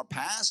memories from our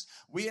past,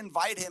 we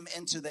invite him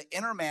into the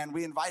inner man.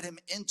 We invite him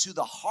into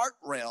the heart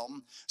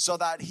realm so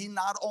that he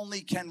not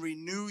only can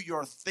renew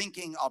your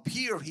thinking up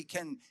here, he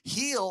can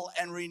heal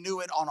and renew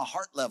it on a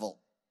heart level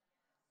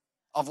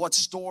of what's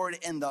stored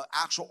in the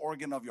actual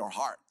organ of your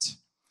heart.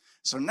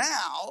 So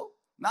now,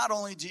 not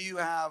only do you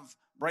have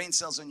brain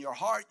cells in your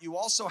heart, you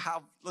also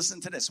have, listen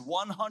to this,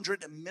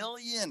 100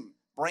 million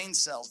brain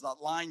cells that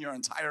line your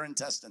entire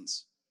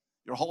intestines.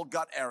 Your whole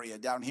gut area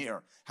down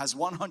here has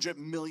 100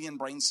 million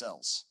brain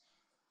cells.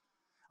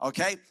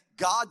 Okay?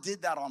 God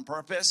did that on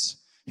purpose.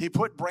 He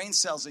put brain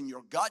cells in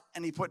your gut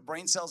and he put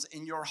brain cells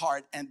in your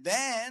heart. And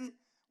then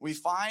we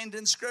find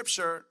in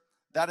scripture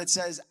that it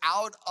says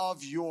out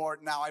of your,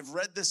 now I've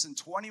read this in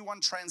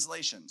 21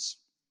 translations,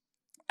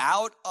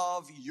 out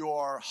of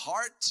your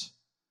heart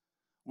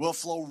will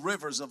flow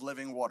rivers of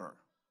living water.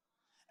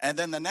 And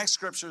then the next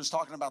scripture is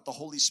talking about the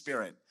Holy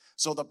Spirit.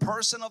 So the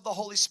person of the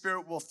Holy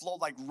Spirit will flow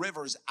like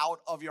rivers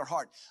out of your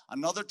heart.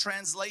 Another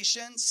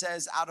translation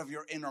says out of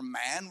your inner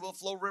man will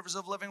flow rivers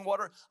of living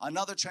water.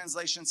 Another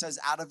translation says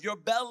out of your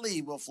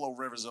belly will flow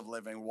rivers of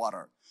living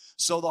water.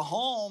 So the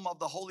home of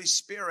the Holy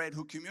Spirit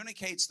who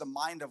communicates the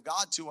mind of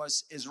God to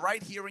us is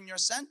right here in your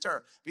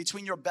center,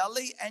 between your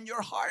belly and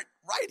your heart,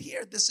 right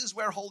here. This is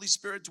where Holy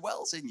Spirit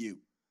dwells in you.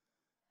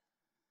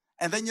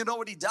 And then you know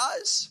what he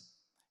does?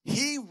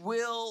 He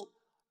will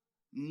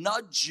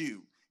nudge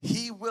you.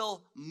 He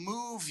will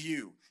move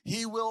you.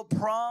 He will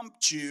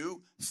prompt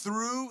you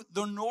through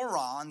the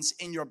neurons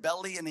in your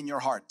belly and in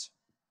your heart.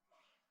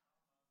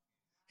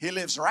 He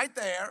lives right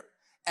there,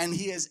 and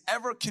he is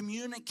ever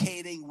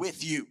communicating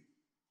with you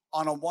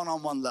on a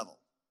one-on-one level.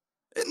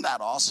 Isn't that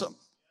awesome?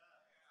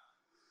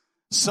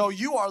 So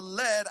you are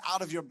led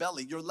out of your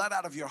belly. You're led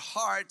out of your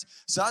heart.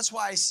 So that's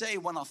why I say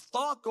when a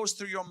thought goes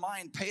through your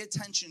mind, pay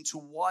attention to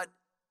what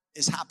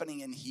is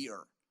happening in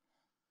here.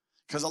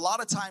 Because a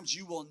lot of times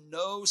you will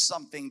know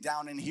something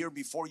down in here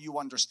before you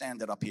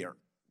understand it up here.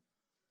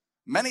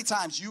 Many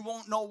times you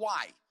won't know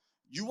why.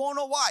 You won't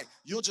know why.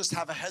 You'll just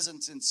have a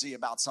hesitancy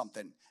about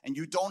something. And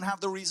you don't have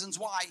the reasons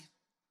why.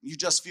 You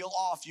just feel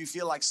off. You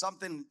feel like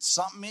something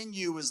in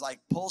you is like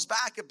pulls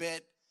back a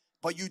bit.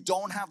 But you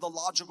don't have the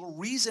logical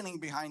reasoning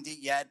behind it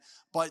yet.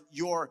 But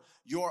you're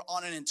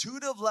on an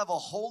intuitive level.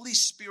 Holy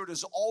Spirit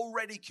is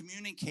already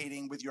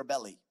communicating with your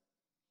belly.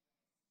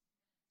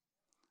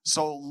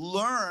 So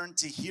learn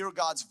to hear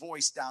God's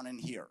voice down in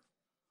here.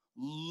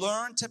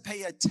 Learn to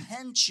pay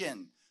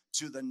attention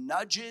to the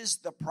nudges,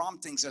 the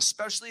promptings,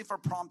 especially if a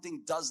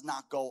prompting does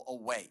not go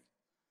away.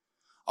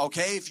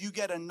 Okay, if you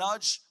get a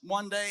nudge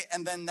one day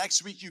and then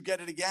next week you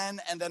get it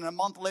again and then a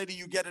month later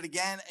you get it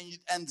again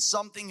and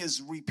something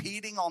is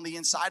repeating on the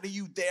inside of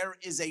you, there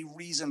is a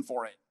reason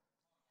for it.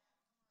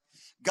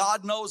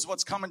 God knows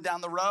what's coming down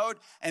the road,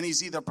 and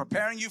he's either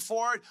preparing you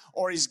for it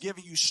or he's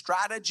giving you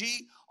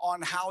strategy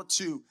on how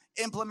to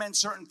implement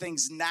certain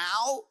things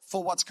now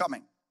for what's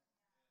coming.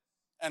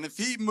 And if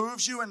he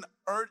moves you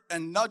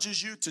and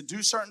nudges you to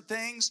do certain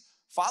things,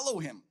 follow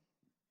him.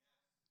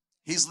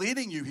 He's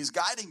leading you. He's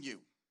guiding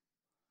you.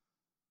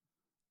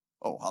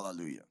 Oh,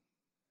 hallelujah.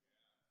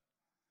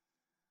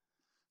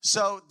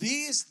 So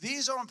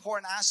these are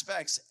important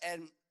aspects,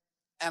 and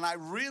I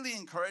really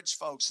encourage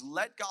folks,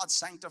 let God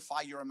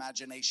sanctify your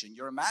imagination.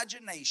 Your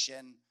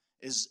imagination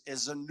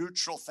is a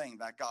neutral thing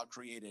that God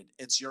created.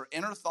 It's your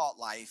inner thought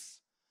life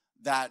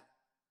that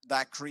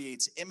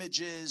creates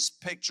images,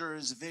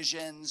 pictures,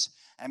 visions,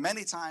 and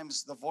many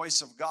times the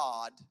voice of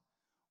God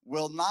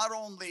will not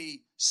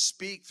only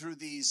speak through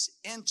these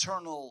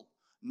internal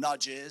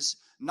nudges,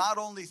 not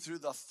only through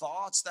the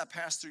thoughts that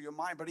pass through your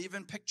mind, but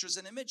even pictures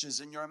and images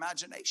in your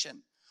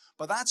imagination.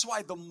 But that's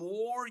why the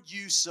more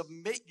you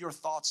submit your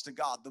thoughts to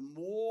God, the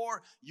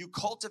more you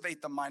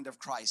cultivate the mind of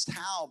Christ.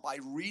 How? By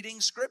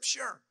reading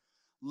scripture.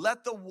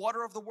 Let the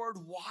water of the word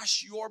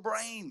wash your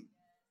brain.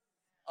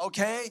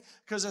 Okay?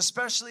 Because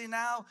especially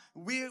now,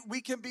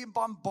 we can be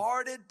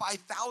bombarded by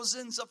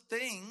thousands of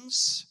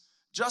things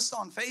just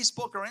on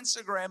Facebook or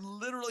Instagram,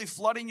 literally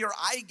flooding your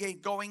eye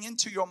gate going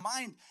into your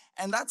mind.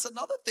 And that's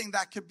another thing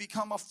that could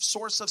become a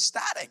source of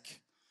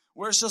static,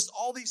 where it's just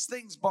all these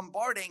things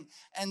bombarding.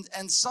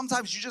 And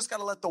sometimes you just got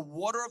to let the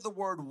water of the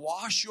word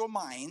wash your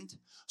mind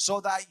so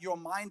that your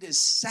mind is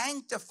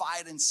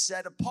sanctified and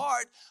set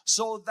apart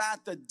so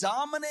that the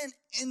dominant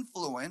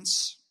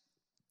influence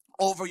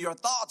over your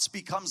thoughts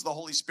becomes the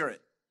Holy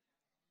Spirit.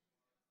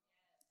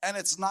 And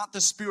it's not the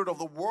spirit of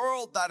the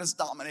world that is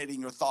dominating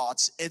your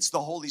thoughts. It's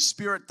the Holy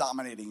Spirit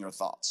dominating your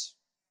thoughts.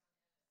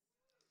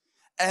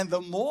 And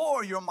the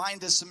more your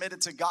mind is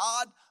submitted to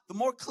God, the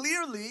more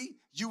clearly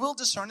you will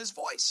discern his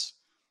voice.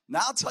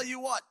 Now I'll tell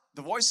you what,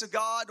 the voice of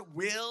God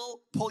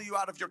will pull you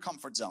out of your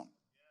comfort zone.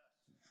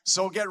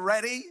 So get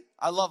ready.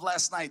 I love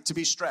last night to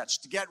be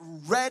stretched. Get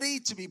ready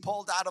to be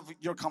pulled out of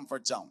your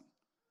comfort zone.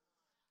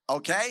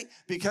 Okay?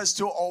 Because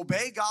to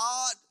obey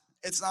God,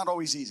 it's not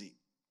always easy.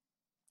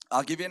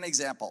 I'll give you an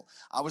example.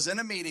 I was in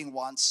a meeting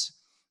once,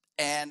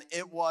 and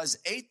it was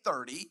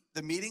 8:30.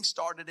 The meeting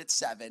started at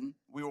 7.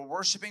 We were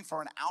worshiping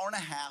for an hour and a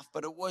half,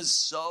 but it was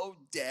so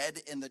dead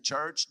in the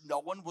church. No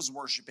one was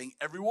worshiping.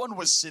 Everyone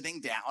was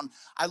sitting down.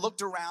 I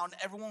looked around.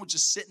 Everyone was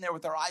just sitting there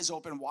with their eyes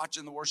open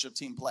watching the worship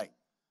team play.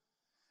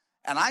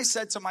 And I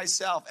said to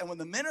myself, and when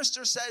the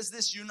minister says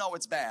this, you know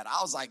it's bad.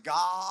 I was like,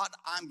 God,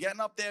 I'm getting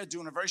up there,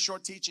 doing a very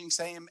short teaching,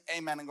 saying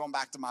amen, and going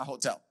back to my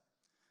hotel.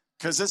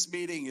 Because this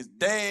meeting is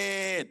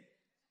dead.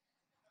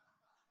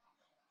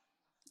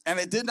 And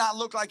it did not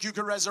look like you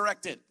could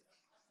resurrect it.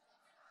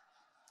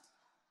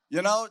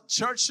 You know,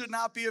 church should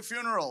not be a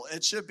funeral.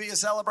 It should be a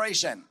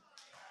celebration.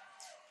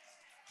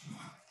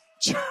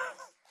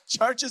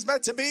 Church is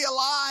meant to be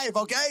alive,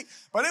 okay?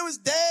 But it was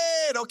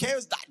dead, okay? It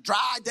was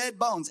dry, dead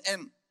bones.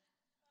 And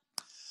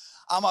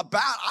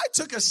I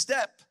took a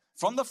step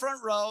from the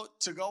front row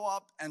to go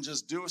up and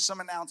just do some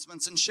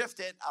announcements and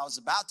shift it. I was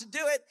about to do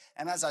it.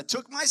 And as I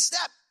took my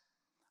step,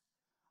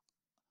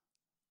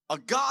 a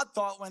God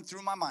thought went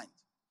through my mind.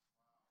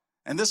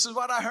 And this is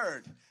what I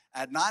heard.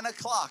 at 9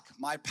 o'clock,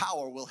 my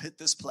power will hit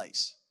this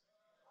place.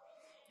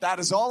 That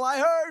is all I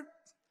heard.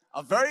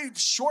 A very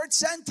short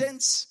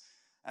sentence.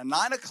 At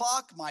 9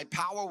 o'clock, my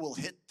power will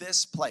hit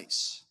this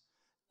place.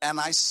 And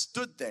I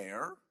stood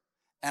there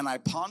and I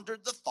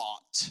pondered the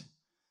thought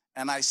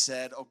and I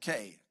said,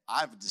 okay, I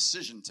have a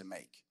decision to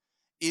make.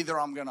 Either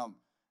I'm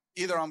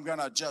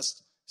gonna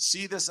just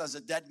see this as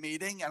a dead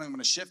meeting and I'm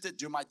gonna shift it,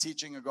 do my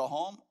teaching and go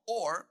home,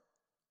 or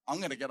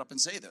I'm gonna get up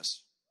and say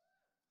this.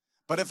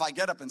 But if I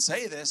get up and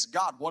say this,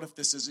 God, what if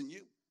this isn't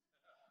you?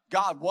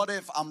 God, what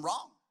if I'm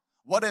wrong?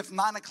 What if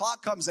 9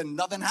 o'clock comes and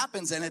nothing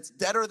happens and it's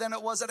deader than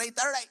it was at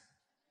 8:30?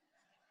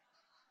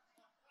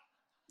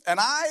 And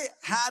I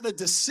had a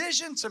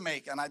decision to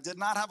make, and I did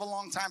not have a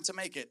long time to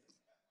make it.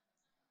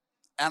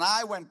 And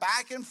I went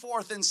back and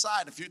forth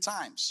inside a few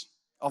times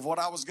of what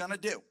I was going to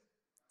do.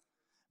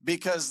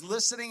 Because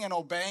listening and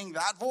obeying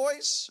that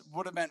voice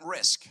would have meant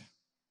risk.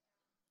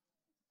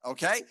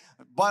 Okay?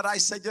 But I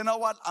said, you know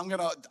what? I'm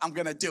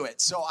going to do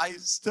it. So I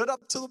stood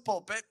up to the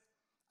pulpit.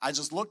 I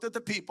just looked at the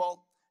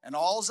people, and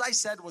all I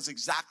said was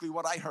exactly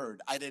what I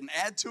heard. I didn't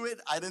add to it.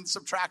 I didn't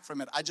subtract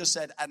from it. I just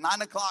said, at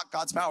 9 o'clock,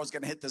 God's power is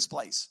going to hit this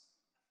place.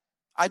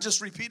 I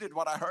just repeated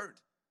what I heard.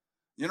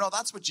 You know,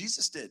 that's what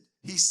Jesus did.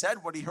 He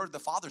said what he heard the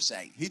Father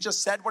say. He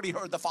just said what he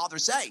heard the Father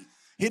say.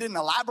 He didn't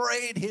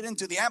elaborate. He didn't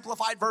do the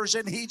Amplified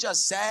version. He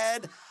just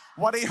said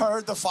what he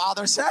heard the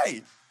Father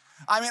say.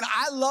 I mean,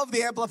 I love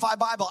the Amplified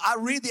Bible. I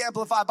read the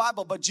Amplified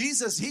Bible, but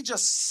Jesus, he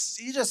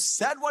just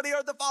said what he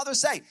heard the Father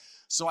say.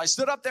 So I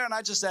stood up there and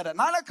I just said, at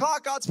 9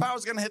 o'clock, God's power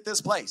is going to hit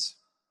this place.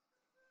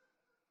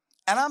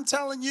 And I'm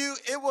telling you,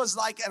 it was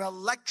like an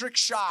electric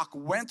shock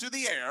went through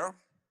the air.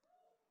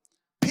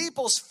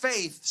 People's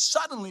faith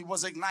suddenly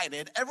was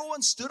ignited.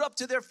 Everyone stood up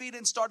to their feet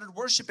and started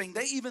worshiping.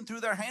 They even threw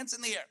their hands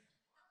in the air.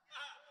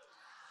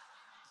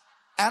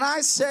 And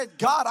I said,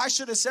 God, I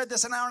should have said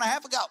this an hour and a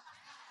half ago.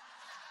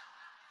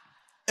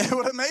 It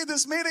would have made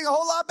this meeting a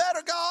whole lot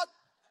better, God.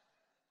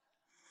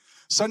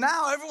 So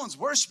now everyone's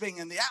worshiping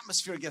and the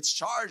atmosphere gets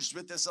charged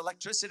with this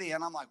electricity.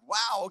 And I'm like,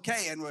 wow,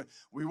 okay. And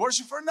we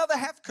worship for another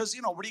half because,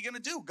 you know, what are you going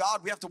to do?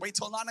 God, we have to wait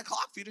till 9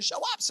 o'clock for you to show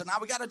up. So now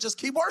we got to just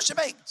keep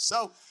worshiping.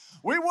 So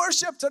we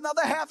worshiped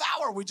another half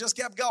hour. We just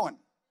kept going.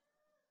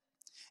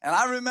 And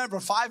I remember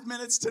 5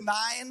 minutes to 9.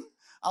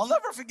 I'll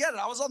never forget it.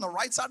 I was on the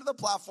right side of the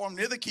platform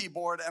near the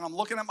keyboard and I'm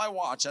looking at my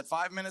watch at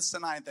 5 minutes to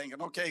 9 thinking,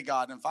 okay,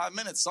 God, in 5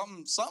 minutes,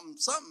 something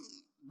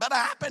better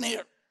happen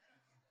here.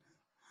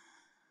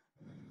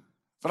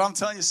 But I'm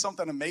telling you,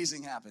 something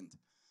amazing happened.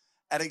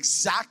 At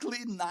exactly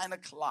 9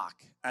 o'clock,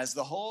 as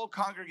the whole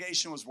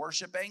congregation was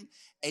worshiping,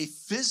 a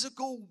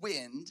physical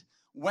wind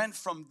went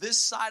from this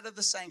side of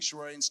the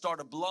sanctuary and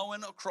started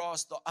blowing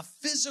across a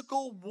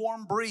physical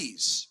warm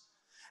breeze.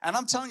 And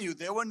I'm telling you,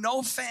 there were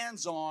no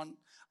fans on.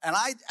 And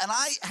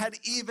I had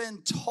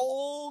even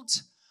told,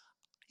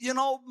 you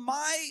know,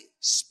 my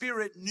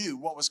spirit knew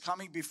what was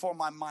coming before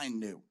my mind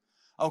knew.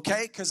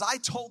 Okay, because I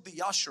told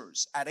the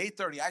ushers at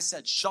 8:30, I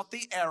said, shut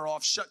the air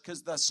off,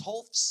 because this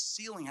whole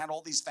ceiling had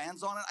all these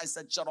fans on it. I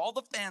said, shut all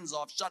the fans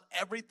off, shut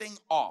everything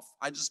off.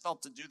 I just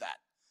felt to do that.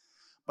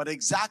 But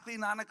exactly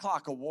 9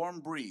 o'clock, a warm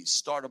breeze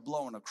started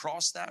blowing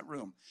across that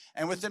room.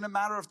 And within a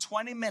matter of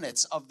 20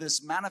 minutes of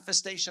this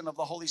manifestation of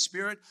the Holy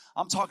Spirit,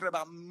 I'm talking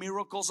about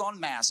miracles en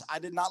masse. I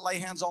did not lay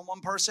hands on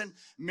one person.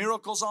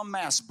 Miracles en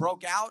masse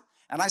broke out.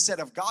 And I said,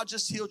 if God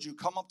just healed you,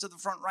 come up to the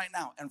front right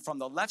now. And from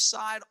the left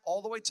side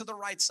all the way to the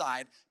right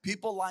side,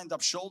 people lined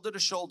up shoulder to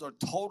shoulder,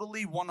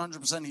 totally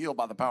 100% healed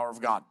by the power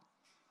of God.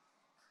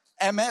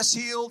 MS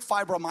healed,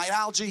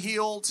 fibromyalgia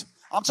healed.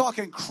 I'm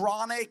talking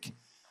chronic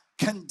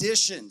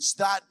conditions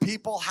that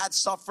people had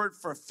suffered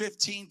for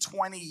 15,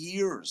 20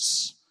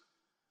 years.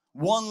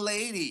 One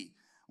lady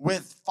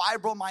with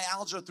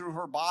fibromyalgia through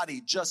her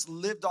body just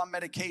lived on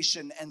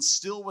medication and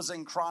still was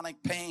in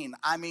chronic pain.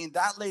 I mean,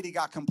 that lady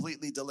got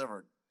completely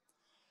delivered.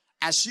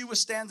 As she was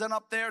standing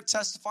up there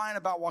testifying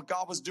about what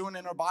God was doing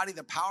in her body,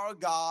 the power of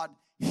God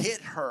hit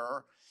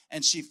her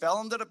and she fell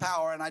into the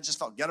power. And I just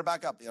felt, get her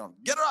back up,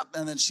 get her up.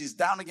 And then she's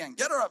down again,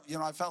 get her up.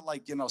 I felt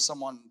like,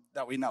 someone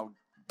that we know,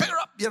 pick her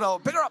up,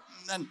 pick her up.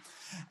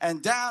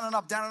 And down and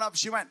up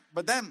she went.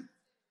 But then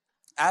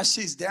as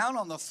she's down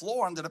on the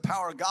floor under the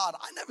power of God,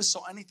 I never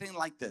saw anything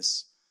like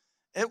this.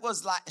 It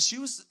was like she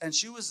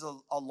was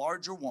a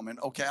larger woman.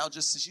 Okay,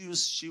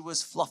 she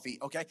was fluffy.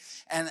 Okay,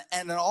 and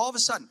then all of a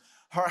sudden,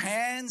 her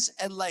hands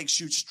and legs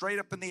shoot straight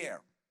up in the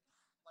air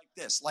like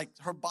this. Like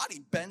her body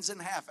bends in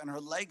half and her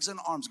legs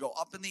and arms go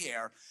up in the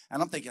air. And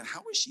I'm thinking,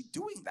 how is she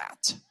doing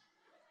that?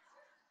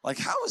 Like,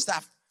 how is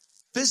that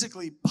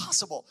physically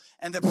possible?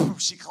 And then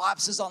she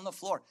collapses on the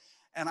floor.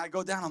 And I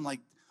go down. I'm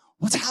like,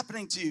 what's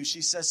happening to you?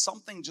 She says,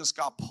 something just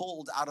got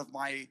pulled out of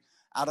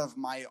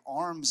my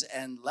arms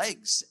and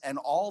legs. And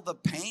all the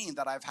pain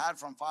that I've had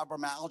from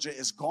fibromyalgia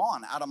is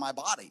gone out of my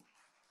body.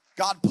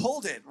 God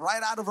pulled it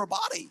right out of her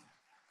body.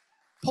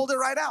 Pulled it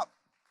right out.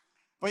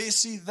 But you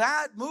see,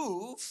 that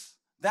move,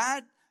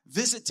 that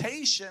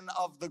visitation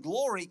of the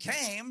glory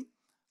came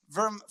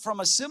from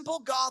a simple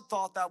God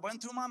thought that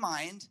went through my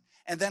mind,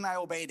 and then I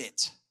obeyed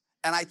it.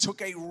 And I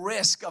took a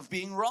risk of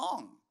being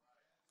wrong.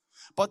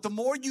 But the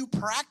more you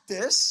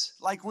practice,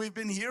 like we've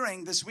been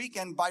hearing this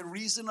weekend, by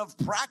reason of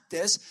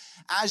practice,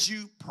 as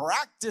you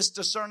practice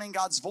discerning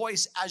God's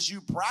voice, as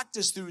you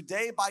practice through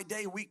day by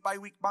day, week by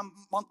week,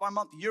 month by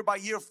month, year by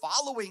year,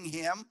 following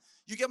him,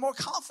 you get more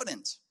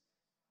confident.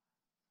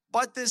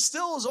 But there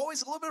still is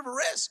always a little bit of a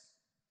risk.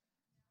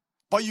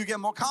 But you get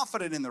more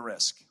confident in the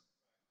risk.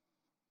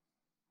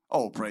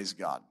 Oh, praise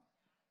God.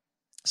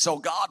 So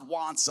God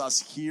wants us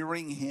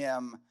hearing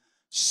him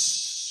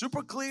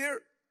super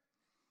clear.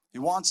 He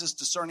wants us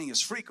discerning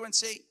his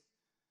frequency.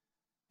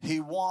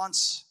 He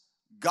wants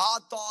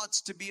God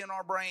thoughts to be in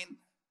our brain,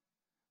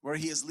 where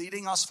he is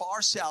leading us for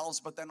ourselves,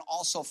 but then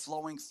also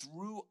flowing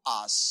through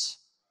us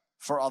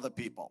for other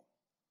people.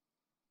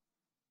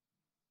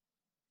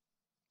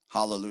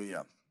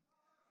 Hallelujah.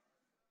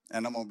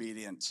 And I'm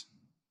obedient.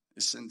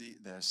 Is Cindy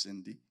there?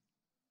 Cindy?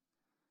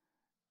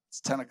 It's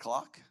 10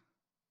 o'clock.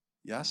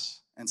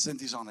 Yes? And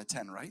Cindy's on at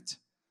 10, right?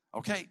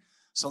 Okay.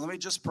 So let me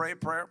just pray a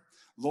prayer.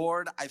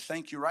 Lord, I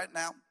thank you right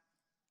now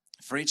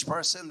for each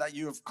person that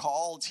you have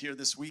called here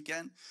this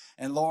weekend.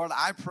 And Lord,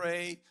 I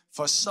pray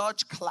for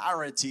such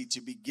clarity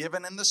to be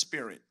given in the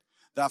Spirit,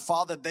 that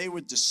Father, they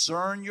would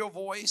discern your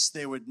voice,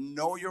 they would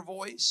know your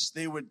voice,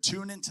 they would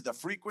tune into the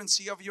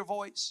frequency of your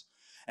voice,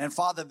 and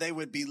Father, they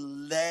would be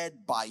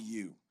led by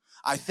you.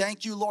 I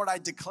thank you, Lord, I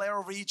declare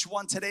over each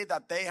one today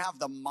that they have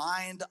the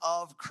mind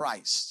of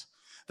Christ.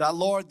 That,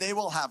 Lord, they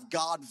will have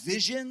God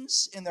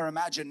visions in their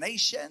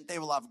imagination. They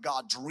will have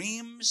God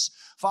dreams.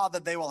 Father,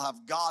 they will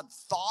have God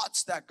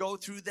thoughts that go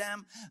through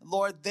them.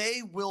 Lord,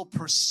 they will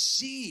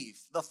perceive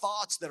the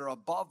thoughts that are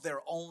above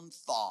their own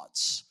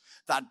thoughts,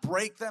 that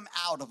break them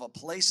out of a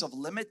place of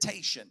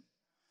limitation.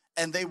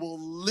 And they will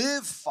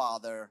live,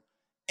 Father,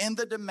 in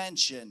the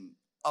dimension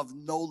of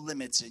no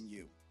limits in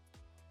you.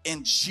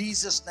 In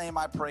Jesus' name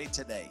I pray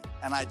today.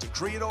 And I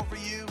decree it over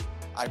you.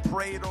 I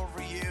pray it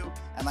over you,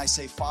 and I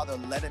say, Father,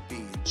 let it be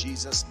in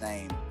Jesus'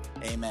 name.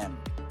 Amen.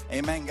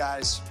 Amen,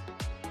 guys.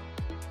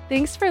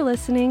 Thanks for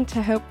listening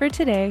to Hope for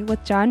Today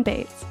with John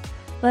Bates.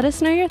 Let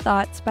us know your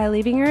thoughts by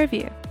leaving a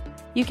review.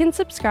 You can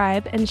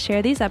subscribe and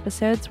share these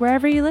episodes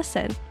wherever you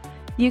listen.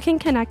 You can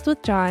connect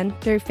with John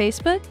through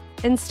Facebook,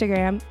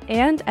 Instagram,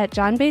 and at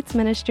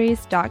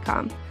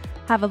johnbatesministries.com.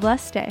 Have a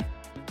blessed day.